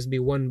there will just be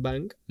one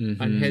bank,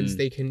 and hence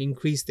they can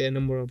increase their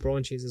number of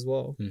branches as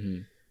well,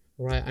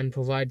 right? And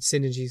provide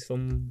synergies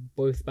from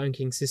both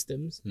banking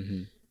systems.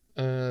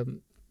 So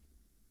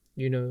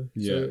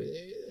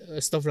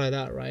stuff like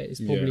that, right? It's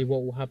probably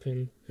what will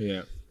happen.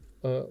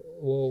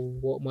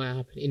 What might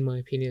happen, in my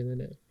opinion,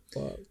 innit?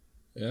 But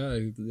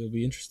it'll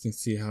be interesting to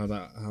see how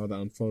that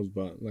unfolds.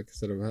 But like I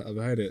said, I've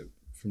heard it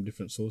from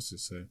different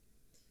sources, so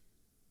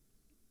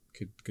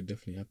could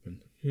definitely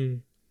happen.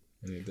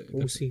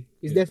 We'll see.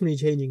 It's definitely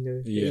changing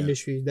though. The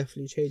industry is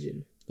definitely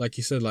changing. Like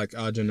you said, like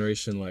our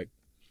generation, like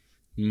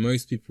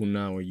most people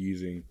now are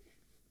using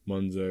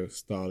Monzo,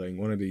 Starling,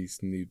 one of these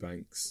new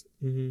banks.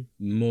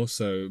 More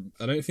so,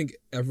 I don't think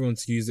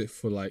everyone's used it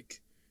for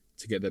like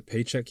to get their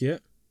paycheck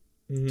yet,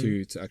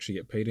 to actually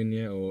get paid in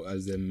yet, or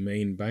as their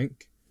main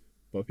bank.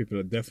 But people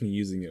are definitely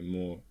using it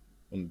more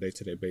on a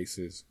day-to-day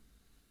basis,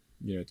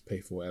 to pay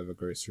for whatever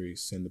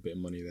groceries, send a bit of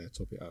money there,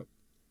 top it up,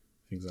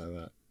 things like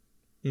that.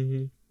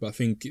 Mm-hmm. But I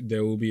think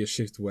there will be a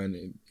shift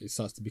when it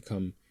starts to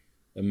become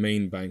a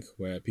main bank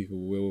where people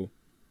will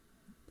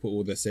put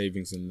all their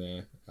savings in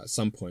there at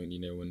some point,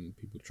 when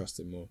people trust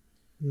it more.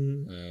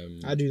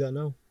 I do that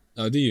now.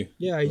 Oh, do you?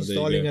 Yeah, I use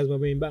Starling as my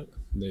main bank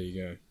There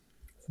you go.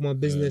 for my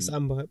business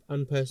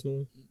and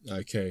personal.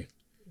 Okay.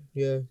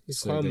 Yeah, it's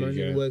So calm, there man.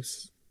 you It go.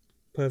 works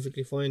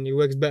perfectly fine. It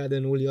works better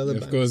than all the other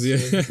Of banks. course, yeah.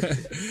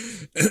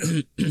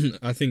 So,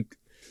 I think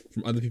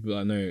from other people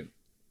I know,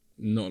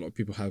 not a lot of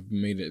people have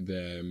made it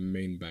their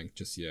main bank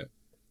just yet.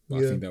 But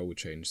I Yeah. think that will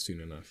change soon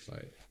enough.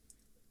 Like,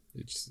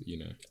 it's,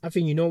 I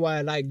think you know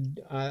why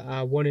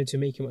I wanted to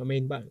make it my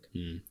main bank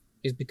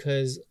is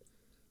because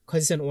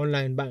it's an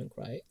online bank,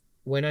 right?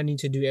 When I need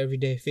to do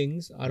everyday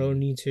things, I don't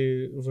need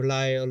to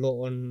rely a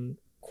lot on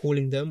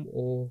calling them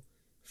or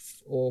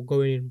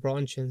going in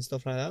branch and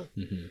stuff like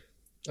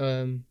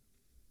that.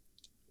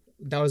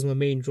 That was my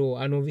main draw,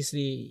 and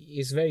obviously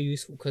it's very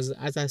useful because,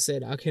 as I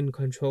said, I can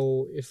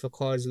control if a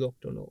card is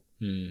locked or not.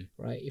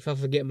 Right? If I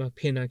forget my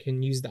PIN, I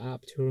can use the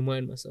app to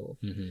remind myself.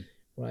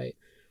 Right?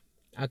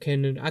 I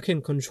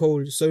can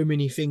control so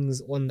many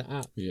things on the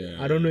app. Yeah.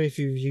 I don't know if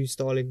you've used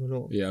Starling or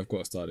not. Yeah, I've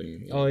got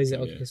Starling. Oh, is it?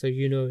 Okay, Yeah. so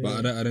you know.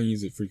 But Yeah. I don't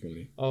use it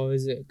frequently. Oh,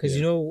 is it? Because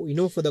Yeah. you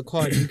know, for the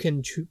card, you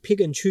can pick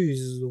and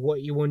choose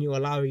what you want to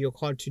allow your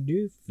card to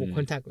do for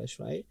contactless,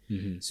 right?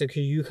 So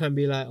you can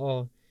be like,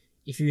 oh,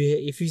 if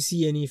you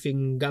see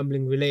anything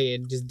gambling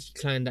related, just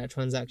decline that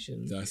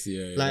transaction. That's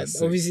like Like,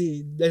 obviously,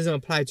 it doesn't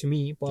apply to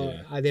me,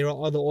 but there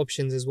are other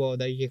options as well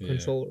that you can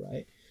control,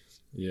 right?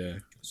 Yeah.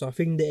 So I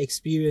think the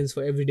experience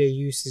for everyday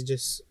use is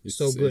just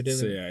so good,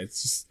 isn't it? Yeah,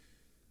 it's just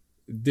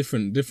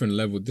different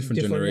level,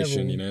 different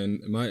generation,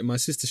 level. And my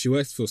sister, she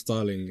works for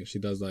Starling. She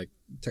does like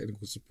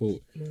technical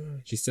support.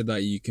 She said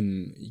that you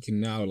can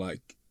now,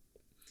 like,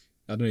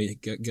 I don't know,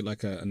 get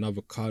like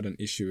another card and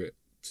issue it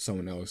to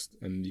someone else,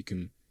 and you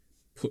can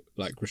put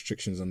like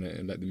restrictions on it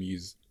and let them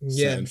use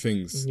certain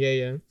things.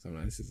 Yeah. So I'm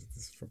like, this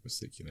is proper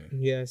sick,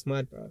 Yeah, it's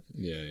mad, bro.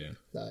 Yeah.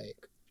 Like,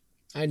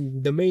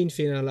 and the main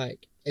thing I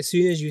like, as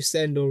soon as you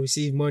send or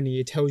receive money,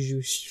 it tells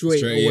you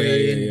straight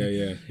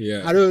away.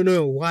 Yeah. I don't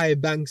know why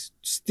banks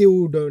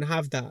still don't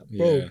have that,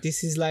 bro. Yeah.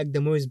 This is like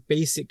the most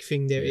basic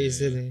thing there is,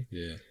 isn't it?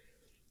 Yeah.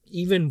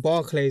 Even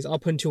Barclays,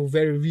 up until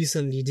very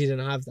recently, didn't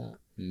have that.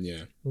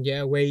 Yeah.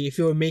 Yeah, where if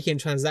you were making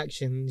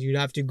transactions, you'd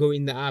have to go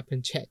in the app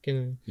and check.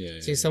 Yeah.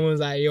 Say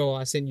someone's like, "Yo,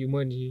 I sent you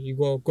money."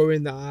 You go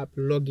in the app,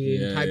 log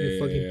in, type your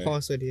fucking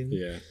password in.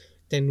 Yeah.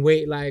 Then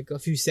wait like a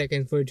few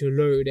seconds for it to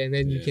load, and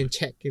then you can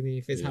check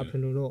if it's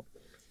happened or not.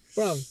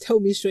 Bro, tell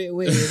me straight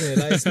away, isn't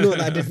it? Like, it's not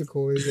that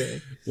difficult, is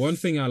it? One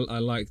thing I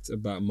liked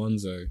about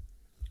Monzo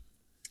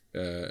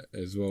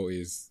as well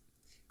is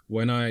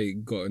when I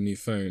got a new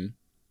phone,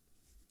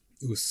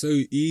 it was so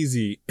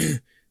easy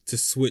to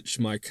switch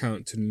my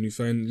account to the new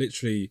phone.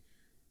 Literally,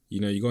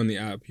 you go on the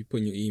app, you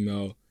put in your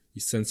email, you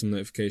send some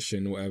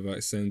notification, whatever,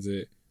 it sends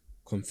it,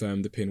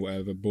 confirm the PIN,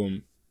 whatever,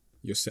 boom,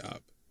 you're set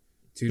up.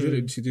 To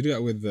do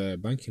that with the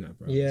banking app,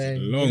 bro. Yeah,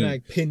 it's long.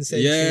 like PIN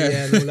century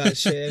and all that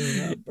shit.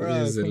 And like, bro,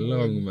 it is come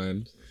long, on.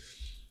 man.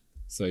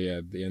 So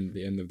yeah, the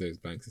end of those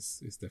banks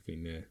is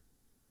definitely near.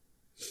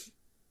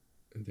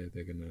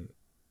 They're gonna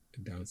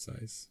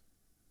downsize.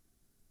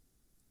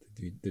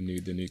 The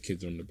new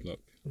kids on the block.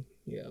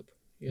 Yep.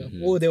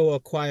 Or they'll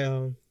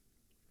acquire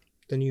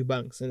the new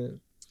banks, innit?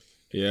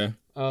 Yeah.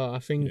 I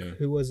think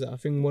who was it? I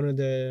think one of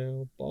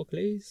the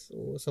Barclays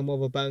or some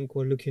other bank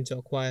were looking to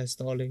acquire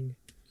Starling.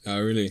 Oh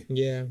really?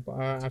 Yeah, but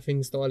I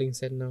think Starling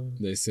said no.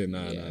 They said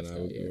nah, Yeah,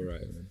 we'll be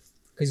alright, man.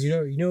 Because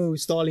you know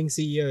Starling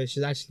CEO,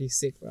 she's actually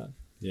sick, bro.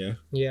 Yeah.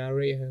 Yeah, I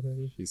rate her,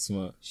 man. She's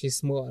smart. She's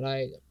smart.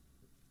 Like,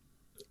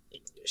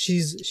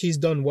 she's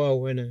done well,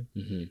 innit?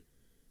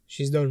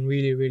 She's done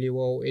really, really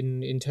well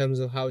in terms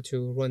of how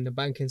to run the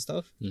bank and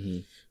stuff.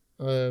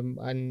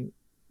 And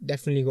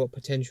definitely got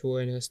potential,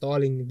 and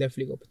Starling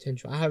definitely got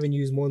potential. I haven't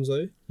used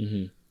Monzo.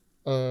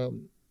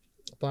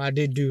 But I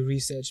did do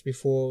research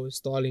before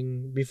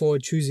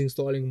choosing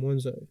Starling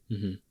Monzo.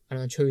 And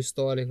I chose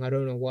Starling. I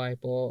don't know why,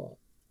 but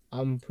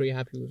I'm pretty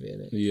happy with it.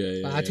 Innit?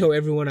 Yeah. I tell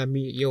everyone I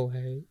meet, yo,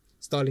 hey,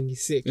 Starling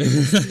is sick.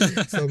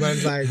 So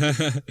man's like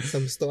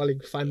some Starling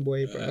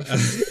fanboy, bro.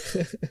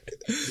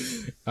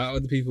 Out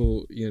of the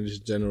people,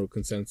 just general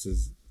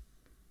consensus,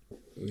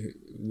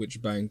 which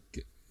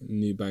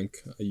new bank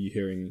are you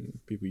hearing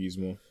people use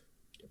more?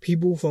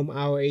 People from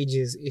our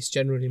ages, it's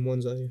generally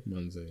Monzo.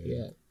 Monzo,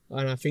 Yeah.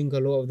 And I think a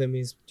lot of them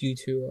is due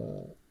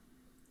to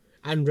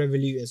and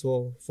Revolut as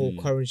well for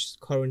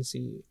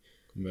currency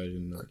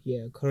conversion.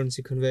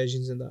 currency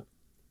conversions and that.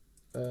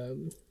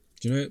 Do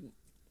you know,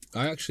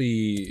 I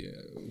actually,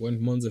 when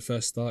Monzo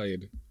first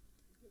started,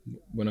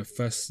 when I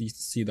first used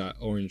to see that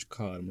orange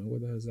card, I'm like,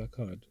 what the hell is that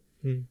card?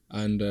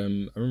 And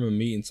I remember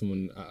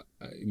meeting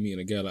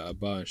a girl at a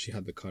bar, and she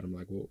had the card. I'm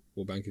like,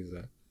 what bank is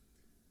that?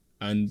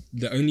 And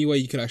the only way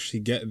you could actually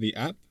get the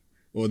app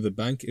or the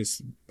bank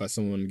is by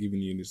someone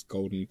giving you this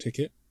golden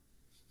ticket,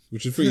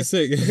 which is pretty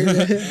sick.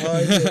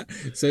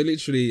 So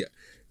literally,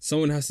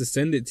 someone has to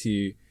send it to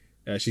you.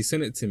 She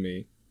sent it to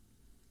me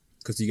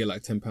because you get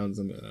like £10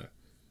 something like that.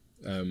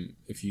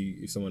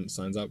 if someone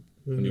signs up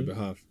on your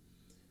behalf,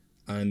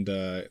 and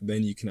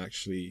then you can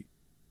actually,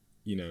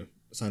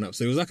 sign up.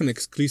 So it was like an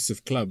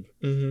exclusive club,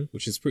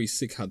 which is pretty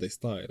sick how they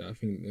started, I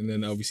think. And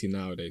then obviously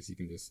nowadays you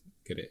can just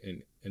get it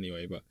in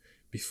anyway. But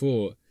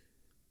before,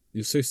 it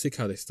was so sick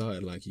how they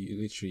started. Like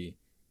you literally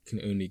can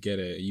only get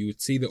it. You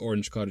would see the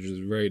orange card, which was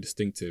very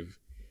distinctive.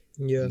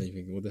 Yeah. And then you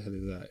think, what the hell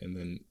is that? And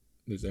then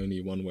there's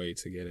only one way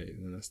to get it,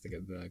 and that's to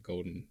get the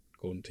golden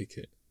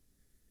ticket.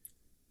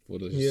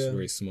 But it was just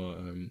very smart.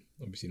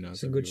 Obviously now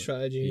it's a good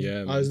strategy.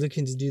 Yeah, I was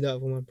looking to do that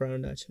for my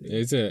brand actually.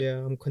 Is it? Yeah,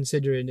 I'm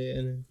considering it,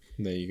 and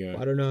there you go.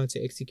 I don't know how to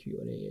execute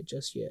on it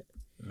just yet.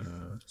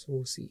 So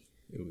we'll see.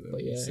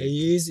 But yeah, sick. it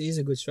is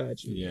a good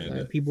strategy. Yeah,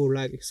 like, people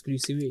like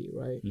exclusivity,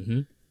 right?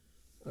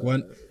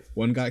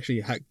 One guy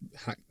actually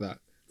hacked that.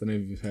 Don't know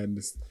if you've heard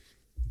this.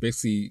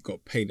 Basically,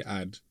 got paid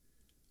ad,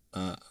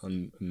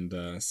 and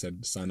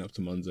said sign up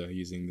to Monzo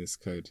using this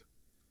code,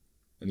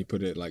 and he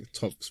put it like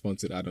top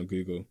sponsored ad on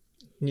Google.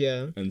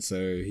 Yeah. And so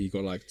he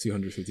got like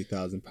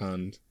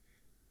 £250,000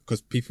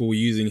 because people were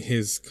using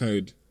his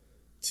code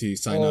to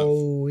sign up.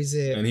 Oh, is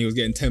it? And he was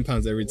getting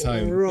 £10 every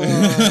time. Oh,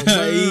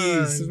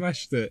 He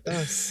smashed it.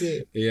 That's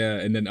sick. Yeah,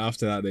 and then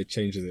after that they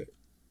changed it.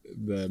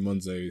 The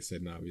Monzo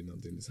said, "No, we're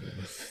not doing this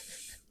anymore."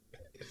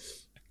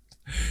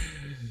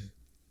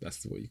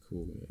 That's what you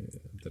call it.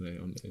 I don't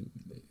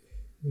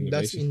know.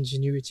 That's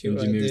ingenuity.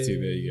 Ingenuity,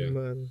 right there you go.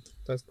 Man,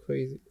 that's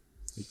crazy.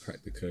 He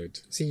cracked the code.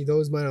 See,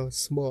 those men are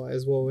smart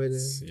as well,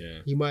 innit?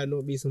 Yeah. He might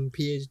not be some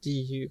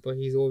PhD, but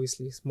he's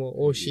obviously smart.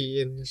 Or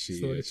she,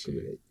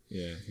 innit?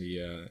 Yeah, he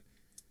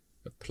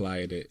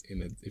applied it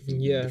in a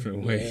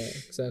different way. Yeah,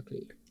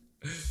 exactly.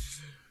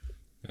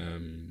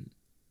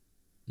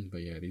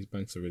 But yeah, these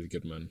banks are really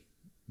good, man.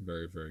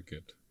 Very, very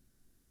good.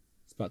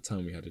 It's about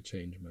time we had a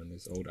change, man.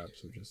 These old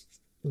apps were just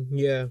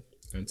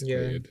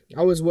antiquated.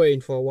 I was waiting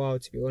for a while,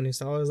 to be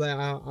honest. I was like,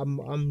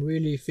 I'm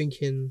really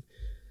thinking.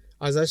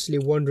 I was actually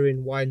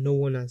wondering why no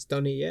one has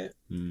done it yet.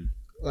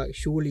 Like,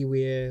 surely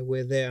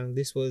we're there, and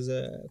this was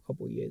a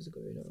couple of years ago,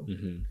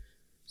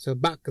 So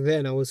back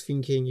then, I was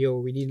thinking,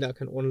 we need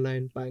like an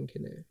online bank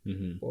in there.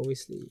 But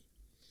obviously,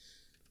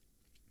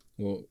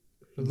 well,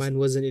 man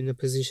wasn't in a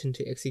position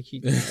to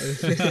execute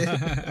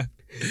that.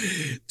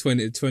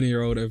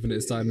 20-year-old opened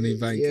it, started a new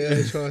bank.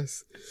 Yeah,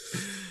 trust.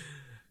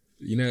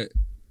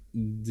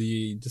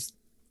 The just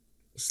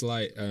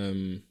slight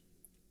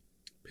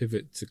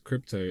pivot to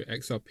crypto,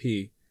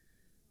 XRP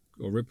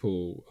or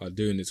Ripple are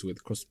doing this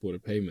with cross-border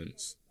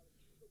payments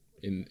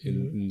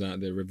in that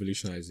they're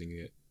revolutionizing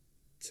it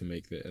to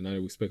make it, and I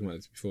know we've spoken about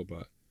this before,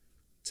 but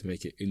to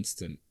make it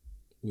instant,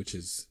 which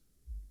is...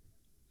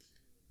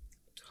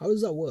 How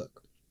does that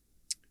work?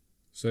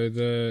 So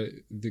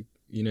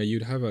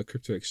you'd have a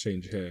crypto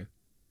exchange here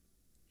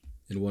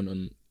in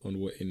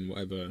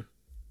whatever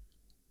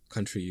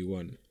country you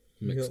want,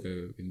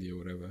 Mexico, India,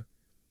 whatever.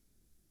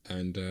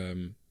 And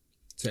to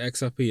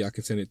XRP, I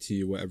can send it to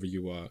you wherever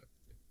you are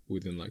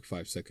within like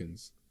 5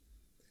 seconds.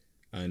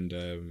 And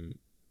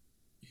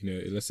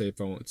let's say if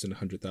I want to send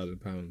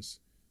 £100,000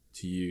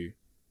 to you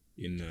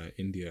in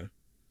India,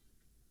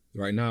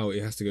 right now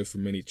it has to go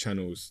through many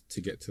channels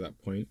to get to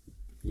that point,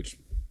 which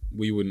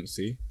we wouldn't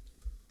see.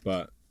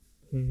 But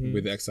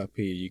with XRP,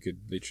 you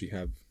could literally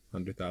have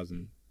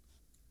 100,000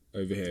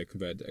 over here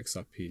converted to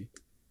XRP.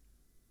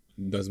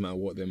 It doesn't matter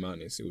what the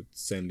amount is, it would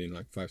send in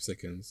like 5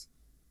 seconds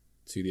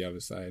to the other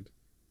side,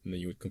 and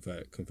then you would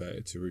convert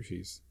it to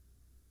rupees.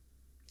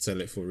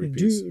 Sell it for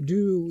rupees.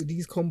 Do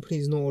these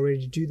companies not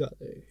already do that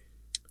though?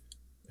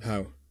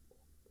 How?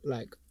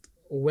 Like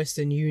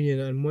Western Union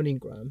and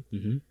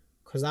MoneyGram.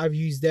 Because I've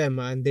used them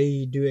and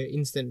they do it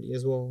instantly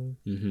as well.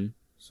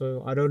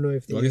 So I don't know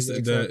if they use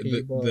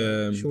XRP, but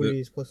surely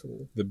it's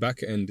possible. The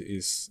back end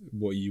is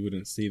what you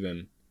wouldn't see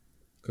then,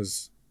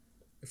 because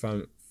if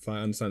I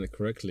understand it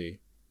correctly,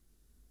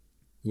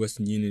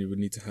 Western Union would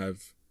need to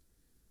have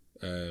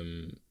a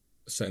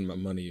certain amount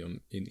of money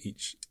in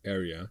each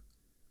area,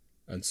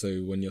 and so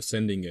when you're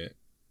sending it,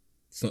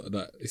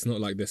 it's not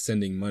like they're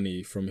sending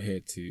money from here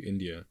to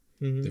India.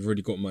 They've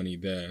already got money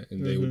there,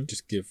 and they would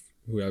just give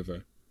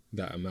whoever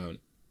that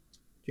amount.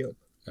 Yep.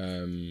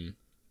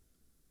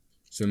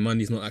 So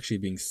money's not actually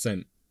being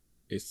sent;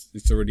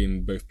 it's already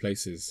in both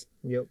places.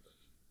 Yep.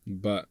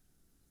 But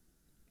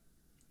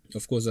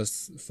of course,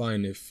 that's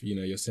fine if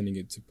you're sending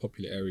it to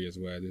popular areas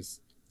where there's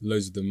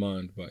loads of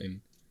demand, but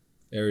in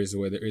areas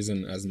where there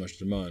isn't as much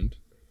demand,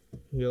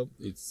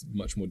 it's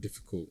much more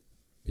difficult.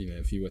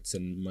 If you were to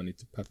send money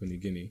to Papua New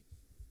Guinea,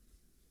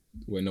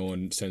 where no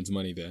one sends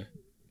money there,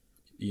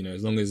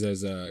 as long as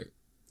there's a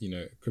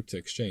crypto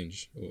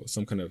exchange or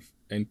some kind of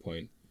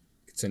endpoint,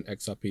 you could send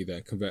XRP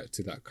there, convert it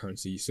to that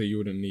currency, so you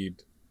wouldn't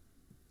need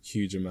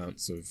huge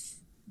amounts of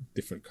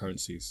different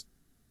currencies.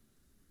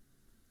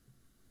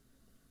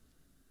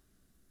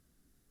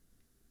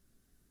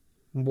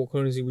 What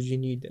currency would you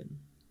need then?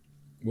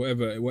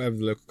 Whatever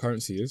the local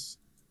currency is.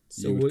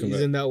 So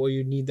isn't that what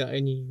you need?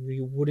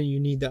 Wouldn't you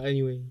need that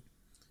anyway?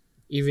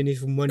 Even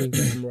if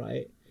MoneyGram,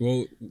 right?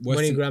 Well,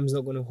 MoneyGram's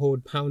not going to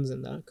hold pounds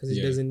in that because it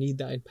Yeah. doesn't need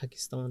that in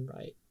Pakistan,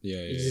 right? yeah,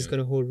 It's just going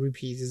to hold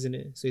rupees, isn't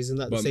it? So isn't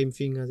that the But- same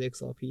thing as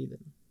XRP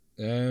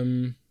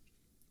then?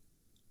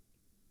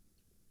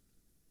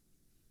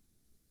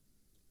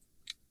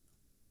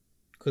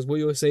 Because what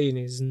you're saying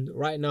is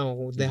right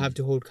now they have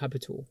to hold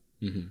capital.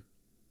 Mm-hmm.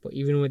 But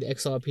even with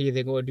XRP,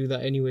 they got to do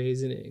that anyway,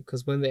 isn't it?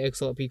 Because when the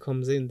XRP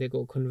comes in, they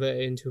got to convert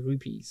it into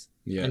rupees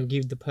Yeah, and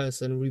give the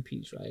person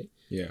rupees, right?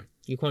 yeah.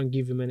 You can't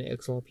give them an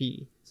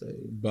XRP. So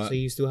But-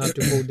 you still have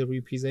to hold the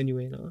rupees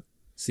anyway now.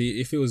 See,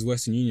 if it was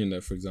Western Union,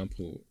 though, for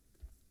example,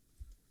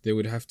 they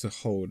would have to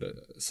hold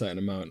a certain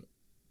amount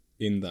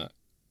in that,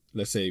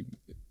 let's say,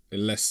 a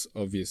less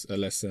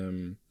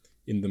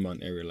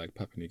in-demand area like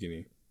Papua New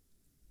Guinea.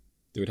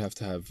 They would have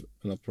to have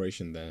an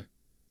operation there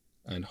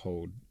and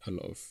hold a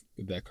lot of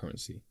their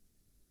currency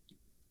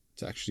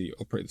to actually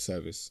operate the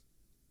service.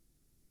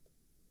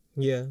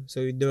 Yeah,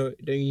 so you don't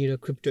need a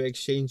crypto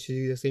exchange to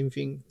do the same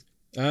thing.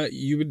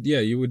 You would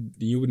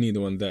need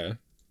the one there,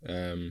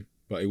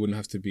 but it wouldn't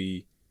have to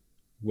be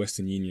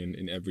Western Union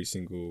in every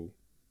single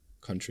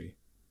country.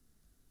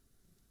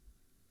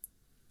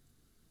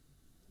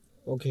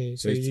 Okay,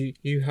 so So if-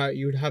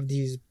 you would have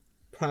these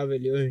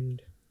privately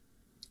owned.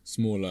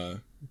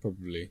 Smaller,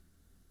 probably,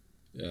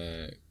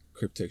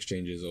 crypto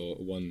exchanges, or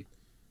one.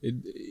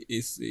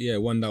 It's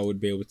one that would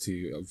be able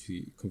to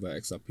obviously convert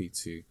XRP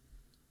to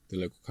the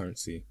local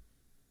currency,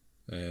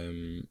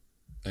 and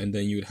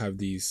then you would have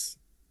these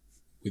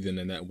within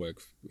a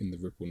network in the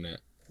Ripple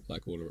net,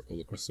 like all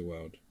across the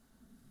world.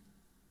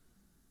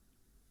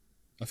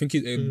 I think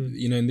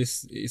in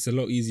this it's a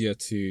lot easier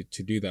to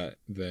do that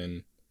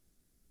than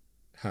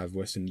have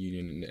Western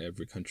Union in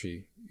every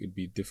country. It'd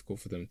be difficult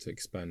for them to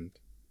expand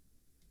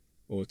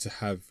or to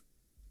have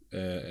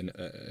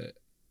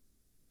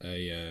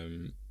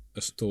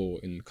a store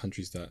in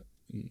countries that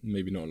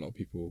maybe not a lot of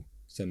people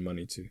send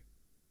money to.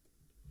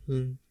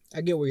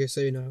 I get what you're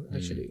saying now,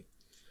 actually.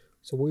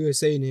 So what you're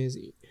saying is,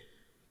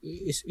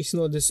 it's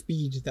not the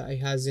speed that it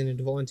has an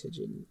advantage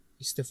in.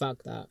 It's the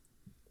fact that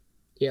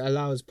it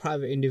allows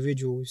private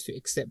individuals to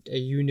accept a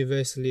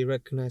universally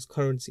recognized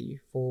currency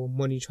for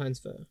money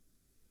transfer.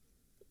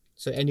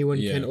 So anyone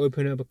can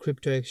open up a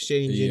crypto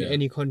exchange in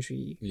any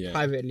country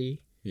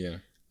privately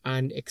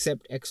and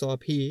accept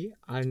XRP,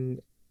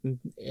 and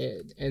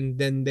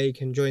then they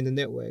can join the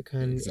network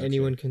and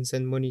anyone can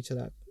send money to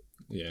that.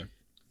 Yeah.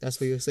 That's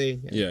what you're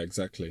saying. Yeah,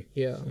 exactly.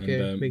 Yeah, okay.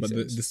 And, but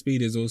the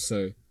speed is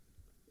also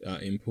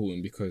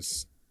important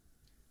because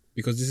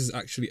this is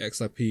actually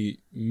XRP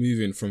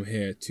moving from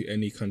here to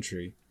any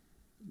country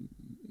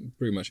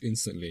pretty much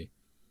instantly.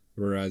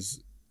 Whereas,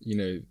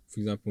 for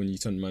example, when you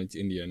send money to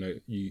India,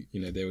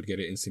 they would get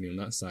it instantly on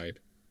that side,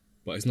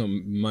 but it's not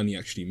money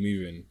actually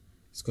moving.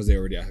 It's because they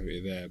already have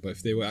it there. But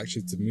if they were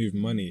actually to move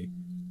money,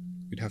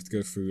 we'd have to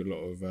go through a lot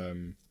of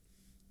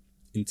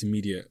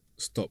intermediate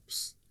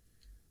stops,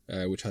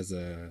 which has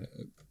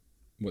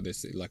what they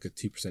say, like a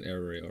 2%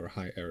 error rate or a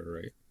high error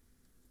rate.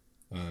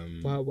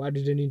 Why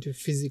do they need to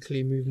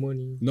physically move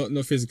money? Not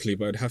physically,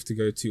 but it'd have to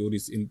go to all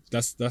these.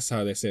 That's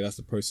how they say that's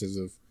the process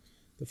of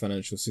the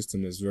financial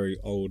system. Is very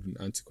old and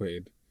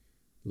antiquated.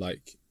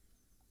 Like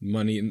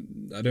money,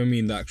 I don't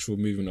mean the actual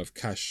movement of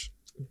cash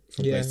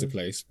from place to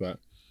place, but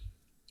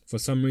for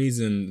some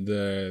reason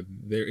there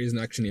isn't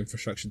actually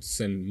infrastructure to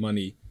send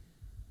money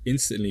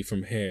instantly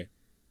from here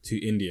to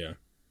India.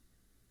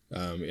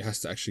 It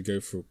has to actually go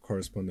through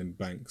correspondent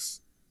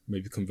banks,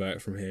 maybe convert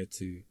it from here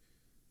to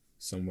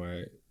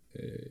somewhere,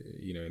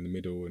 in the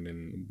middle, and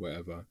then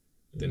whatever,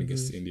 then it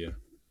gets to India.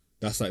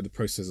 That's like the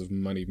process of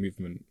money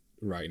movement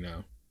right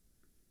now.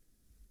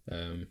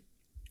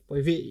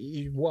 But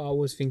what I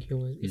was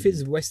thinking was, if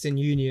it's Western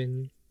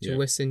Union to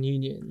Western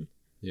Union,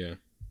 yeah,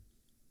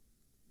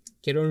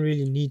 they don't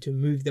really need to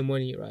move the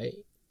money, right?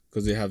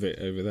 Because they have it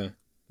over there.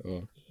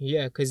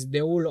 Yeah, because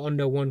they're all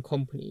under one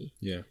company.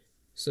 Yeah.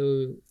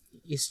 So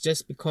it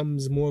just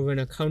becomes more of an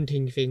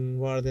accounting thing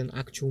rather than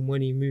actual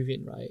money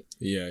moving, right?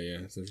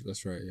 Yeah. So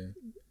that's right. Yeah.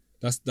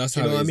 That's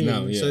you how know it what is I mean?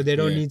 now. Yeah. So they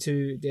don't need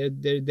to.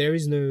 There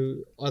is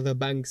no other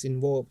banks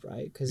involved,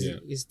 right? Because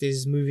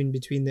it's moving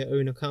between their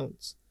own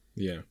accounts.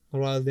 Yeah.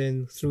 Rather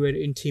than through an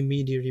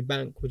intermediary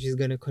bank, which is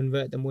going to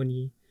convert the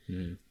money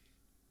and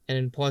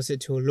then pass it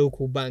to a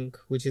local bank,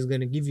 which is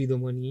going to give you the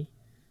money.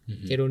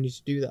 They don't need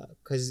to do that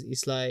because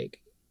it's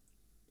like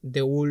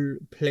they all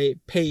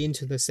pay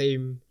into the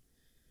same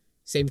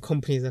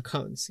company's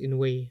accounts in a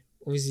way.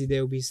 Obviously,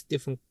 there will be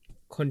different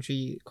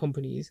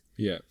companies.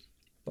 Yeah.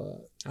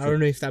 But I don't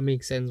know if that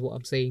makes sense what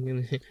I'm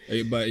saying.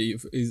 But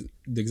is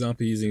the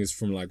example you're using is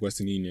from like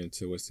Western Union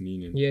to Western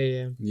Union?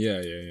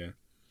 Yeah.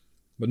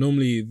 But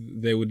normally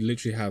they would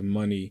literally have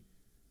money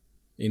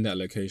in that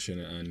location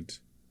and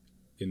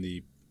in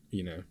the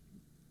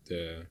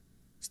the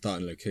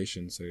starting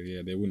location. So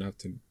yeah, they wouldn't have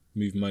to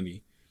move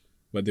money,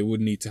 but they would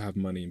need to have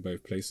money in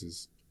both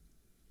places.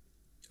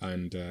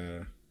 And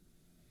a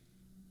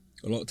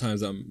lot of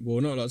times, not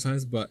a lot of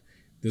times, but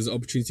there's an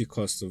opportunity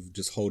cost of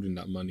just holding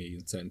that money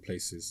in certain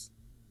places.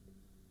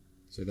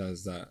 So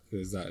there's that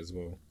as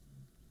well.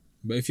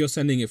 But if you're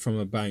sending it from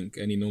a bank,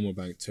 any normal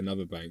bank, to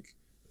another bank,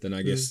 then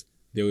I guess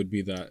there would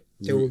be that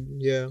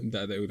route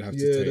that they would have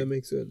to take. That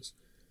makes sense.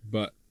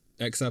 But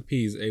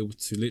XRP is able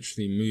to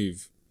literally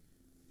move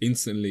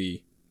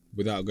instantly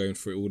without going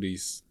through all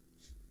these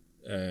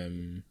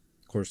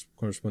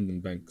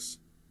correspondent banks.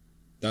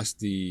 That's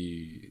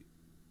the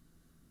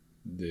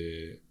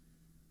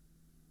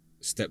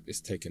step is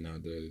taken now,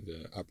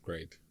 the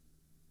upgrade.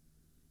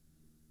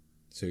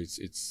 So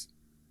it's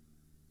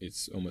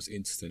almost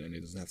instant, and it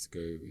doesn't have to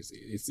go.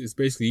 It's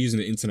basically using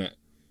the internet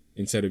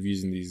instead of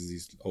using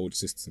these old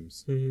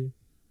systems. Mm-hmm.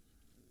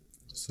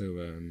 So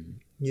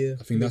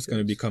I think that's going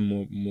to become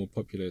more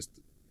popular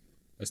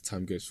as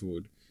time goes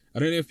forward. I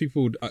don't know if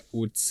people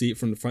would see it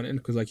from the front end,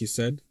 because like you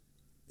said,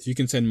 if you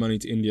can send money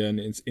to India and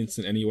it's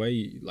instant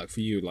anyway, like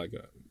for you, like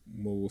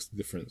what's the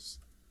difference?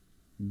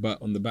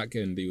 But on the back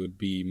end,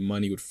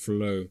 money would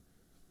flow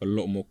a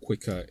lot more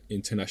quicker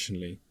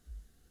internationally,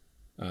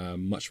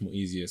 much more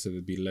easier, so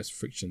there'd be less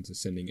friction to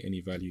sending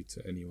any value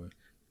to anywhere.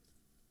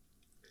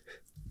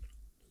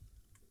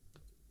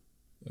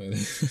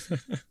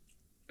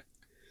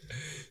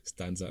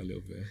 Stands out a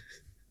little bit.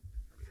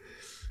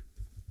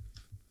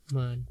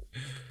 Man,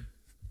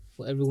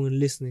 for everyone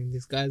listening,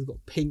 this guy's got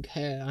pink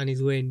hair and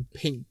he's wearing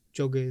pink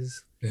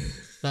joggers.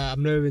 Like,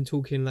 I'm not even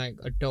talking like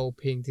a dull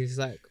pink. This is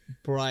like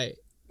bright,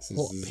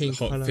 hot pink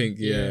colour. Pink,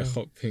 yeah,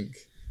 hot pink.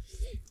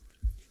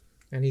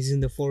 And he's in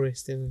the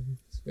forest. And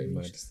it's very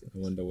interesting. I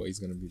wonder what he's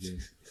going to be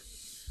doing.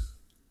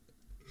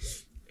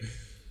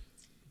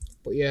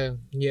 But yeah,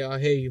 I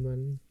hear you,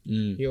 man.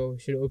 Yo,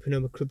 should open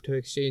up a crypto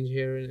exchange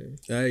here,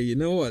 innit? You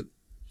know what?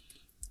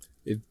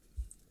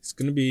 It's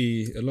going to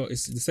be a lot.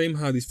 It's the same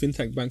how these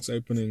fintech banks are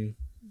opening,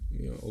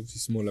 obviously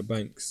smaller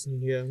banks.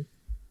 Yeah.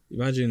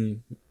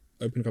 Imagine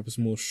opening up a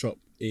small shop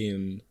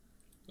in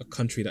a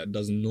country that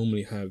doesn't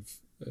normally have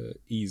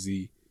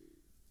easy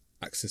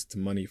access to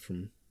money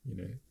from,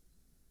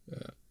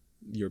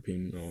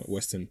 European or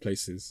Western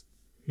places.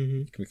 Mm-hmm.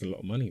 You can make a lot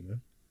of money, man.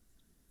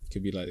 It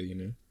could be like,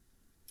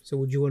 So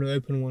would you want to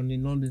open one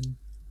in London?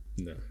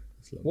 No.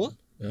 It's London. What?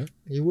 Yeah?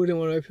 You wouldn't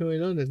want to open one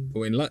in London?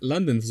 Well, in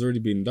London, it's already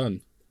been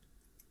done.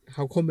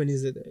 How common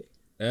is it there?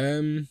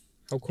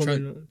 How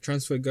common?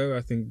 TransferGo,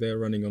 I think they're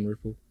running on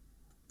Ripple,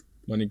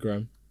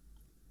 MoneyGram,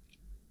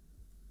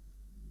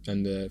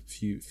 and a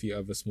few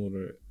other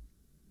smaller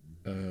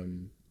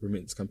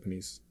remittance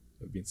companies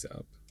have been set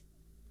up.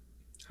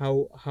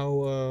 How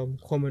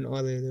common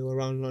are they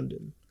around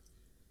London?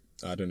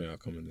 I don't know how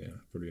common they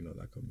are. Probably not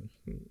that common.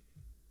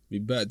 Be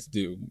better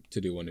to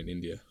do one in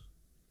India.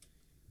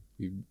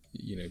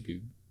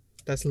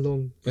 That's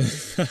long.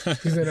 Who's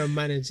gonna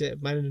manage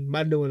it? Man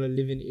don't want to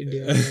live in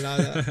India and allow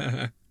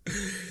that.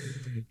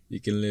 You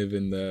can live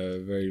in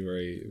the very,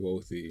 very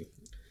wealthy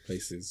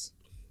places.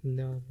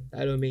 No,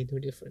 that don't make no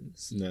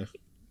difference. No.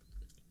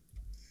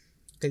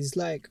 Because it's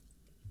like,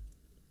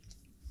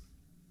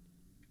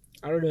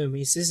 I don't know,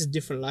 it's just a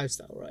different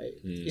lifestyle, right?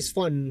 It's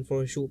fun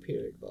for a short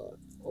period, but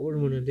I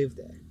wouldn't want to live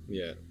there.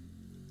 Yeah.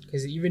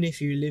 Because even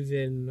if you live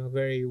in a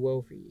very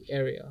wealthy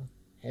area,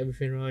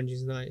 everything around you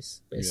is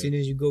nice. But as soon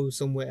as you go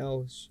somewhere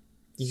else,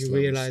 you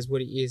realize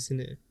what it is,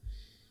 innit?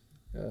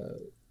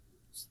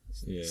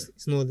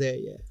 It's not there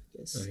yet, I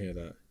guess. I hear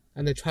that.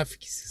 And the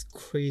traffic is just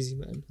crazy,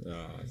 man.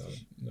 No.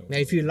 Now,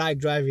 if you like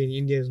driving,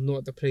 India is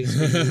not the place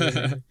for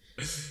you.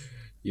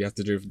 You have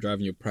to drive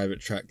in your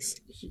private tracks.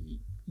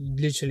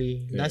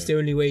 Literally, that's the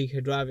only way you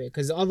can drive it.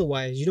 Because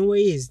otherwise, you know what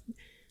it is?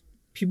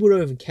 People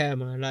don't even care,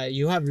 man. Like,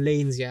 you have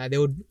lanes, you have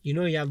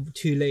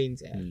 2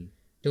 lanes,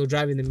 They'll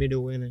drive in the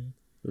middle, innit?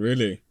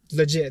 Really?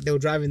 Legit, they'll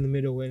drive in the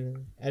middle,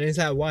 innit? And it's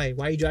like, why?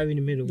 Why are you driving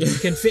in the middle? You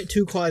can fit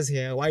 2 cars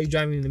here. Why are you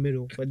driving in the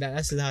middle? But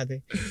that's just how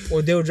they...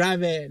 Or they'll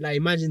drive it, like,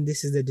 imagine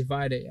this is the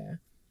divider,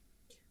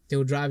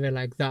 They'll drive it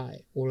like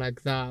that, or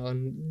like that,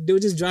 and they'll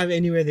just drive it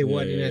anywhere they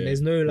want,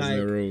 There's no, like...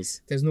 There's no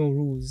rules. There's no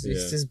rules.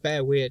 It's just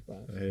bare weird,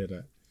 man. I hear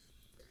that.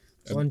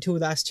 So until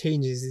that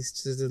changes,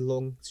 it's just a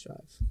long drive.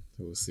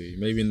 We'll see.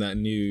 Maybe in that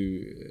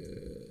new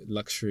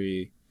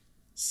luxury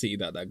city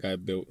that guy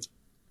built.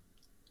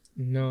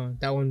 No,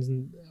 that one's...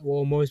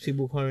 Well, most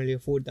people can't really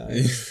afford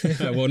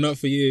that. Well, not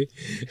for you.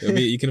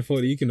 You can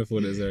afford it. You can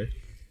afford it, sorry.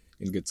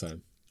 In good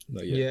time.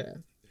 Not yet.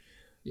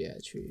 Yeah,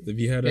 true. Have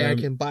you heard... I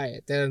can buy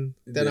it. Then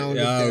I want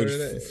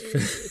to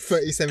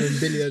 37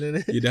 billion,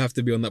 innit? You'd have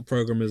to be on that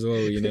program as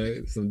well,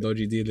 some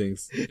dodgy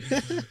dealings.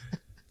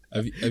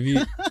 Have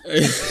you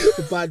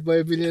Bad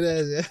boy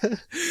billionaires,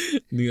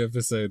 New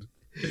episode.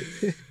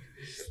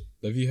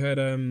 Have you heard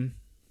in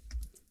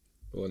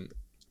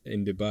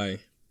Dubai,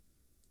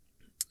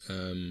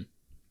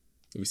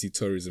 obviously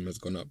tourism has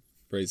gone up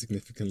very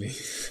significantly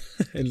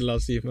in the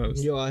last few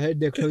months. Yo, I heard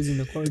they're closing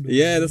the corridor.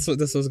 Yeah, that's what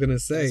I was gonna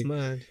say. That's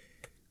mad.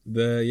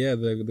 They're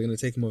gonna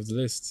take them off the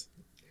list.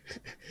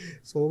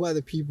 So what about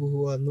the people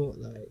who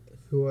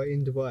are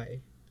in Dubai?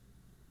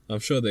 I'm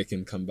sure they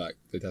can come back.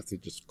 They'd have to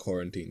just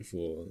quarantine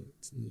for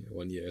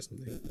 1 year or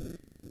something.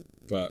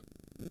 But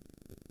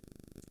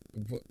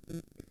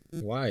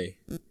why?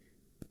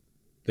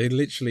 They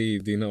literally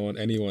do not want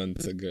anyone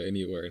to go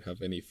anywhere and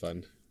have any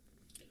fun.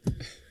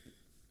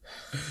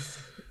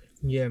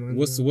 Yeah, man.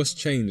 What's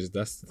changed?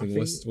 That's the thing.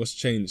 think- What's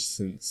changed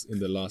since in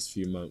the last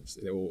few months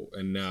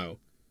and now,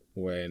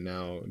 where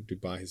now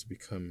Dubai has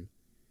become,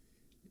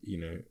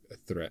 a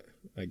threat,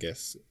 I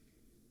guess.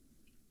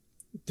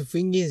 The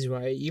thing is,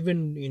 right?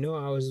 Even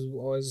I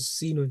was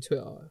seeing on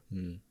Twitter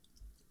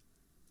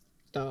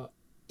that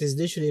there's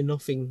literally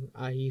nothing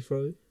at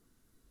Heathrow.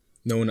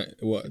 No one.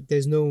 What?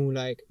 There's no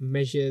like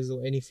measures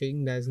or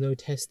anything. There's no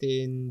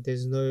testing.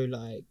 There's no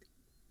like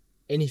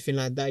anything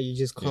like that. You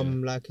just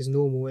come like it's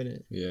normal,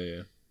 innit?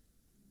 Yeah.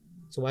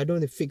 So why don't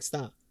they fix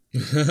that?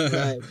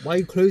 Like, why are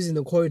you closing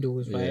the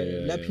corridors, right? Yeah,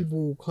 Let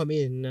people come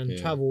in and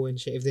travel and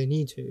shit if they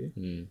need to.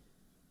 Mm.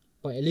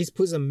 But at least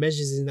put some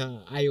measures in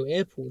at your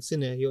airports,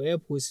 innit? Your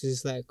airports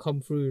just like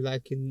come through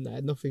like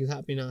nothing's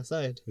happening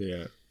outside.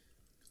 Yeah.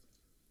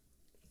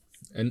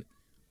 And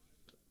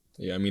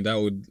I mean that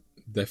would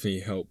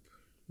definitely help,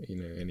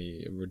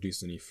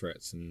 reduce any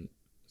threats and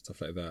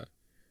stuff like that.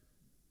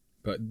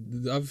 But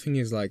the other thing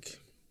is like,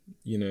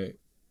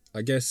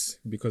 I guess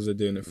because they're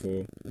doing it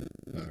for,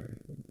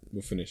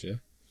 we'll finish, yeah?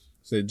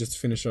 So just to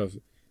finish off,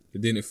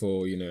 they're doing it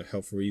for,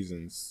 health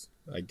reasons.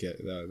 I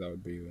get that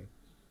would be one.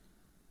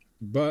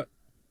 But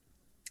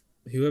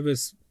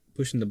whoever's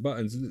pushing the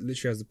buttons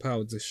literally has the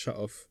power to shut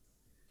off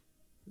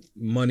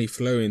money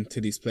flowing to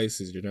these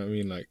places, you know what I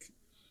mean? Like,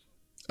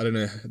 I don't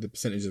know the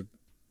percentage of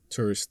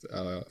tourists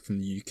from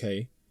the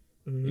UK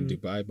in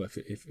Dubai, but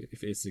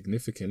if it's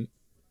significant,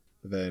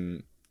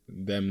 then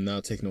them now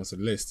taking off the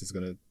list is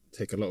going to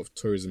take a lot of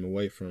tourism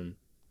away from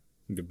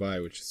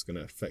Dubai, which is going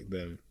to affect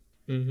them.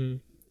 Mm-hmm.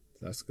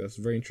 That's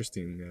very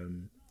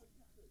interesting.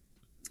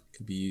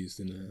 Could be used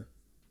in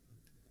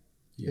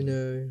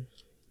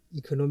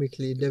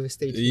economically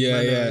devastating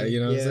yeah, manner. you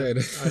know what I'm saying?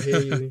 I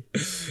hear you.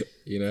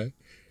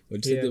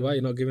 Would you say Dubai,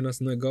 you're not giving us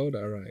no gold?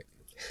 All right.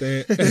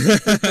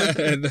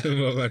 No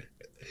more money.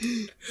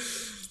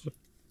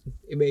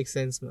 It makes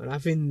sense, man. I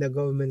think the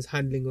government's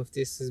handling of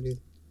this has been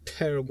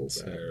terrible,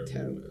 bro.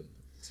 Terrible.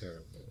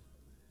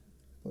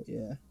 But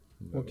yeah,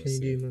 what can you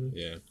do, man?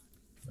 Yeah.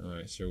 All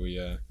right. Shall we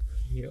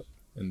Yep.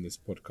 end this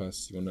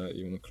podcast? You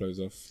wanna close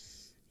off?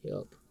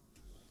 Yep.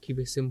 Keep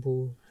it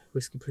simple.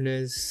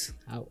 Whiskeypreneurs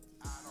out.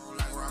 I don't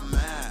like where I'm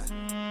at.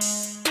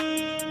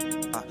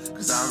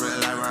 Cause I really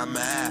like where I'm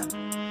at.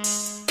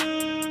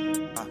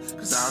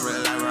 Cause I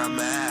really like where I'm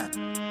at.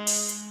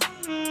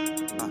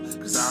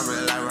 Cause I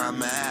really like where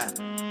I'm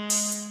at.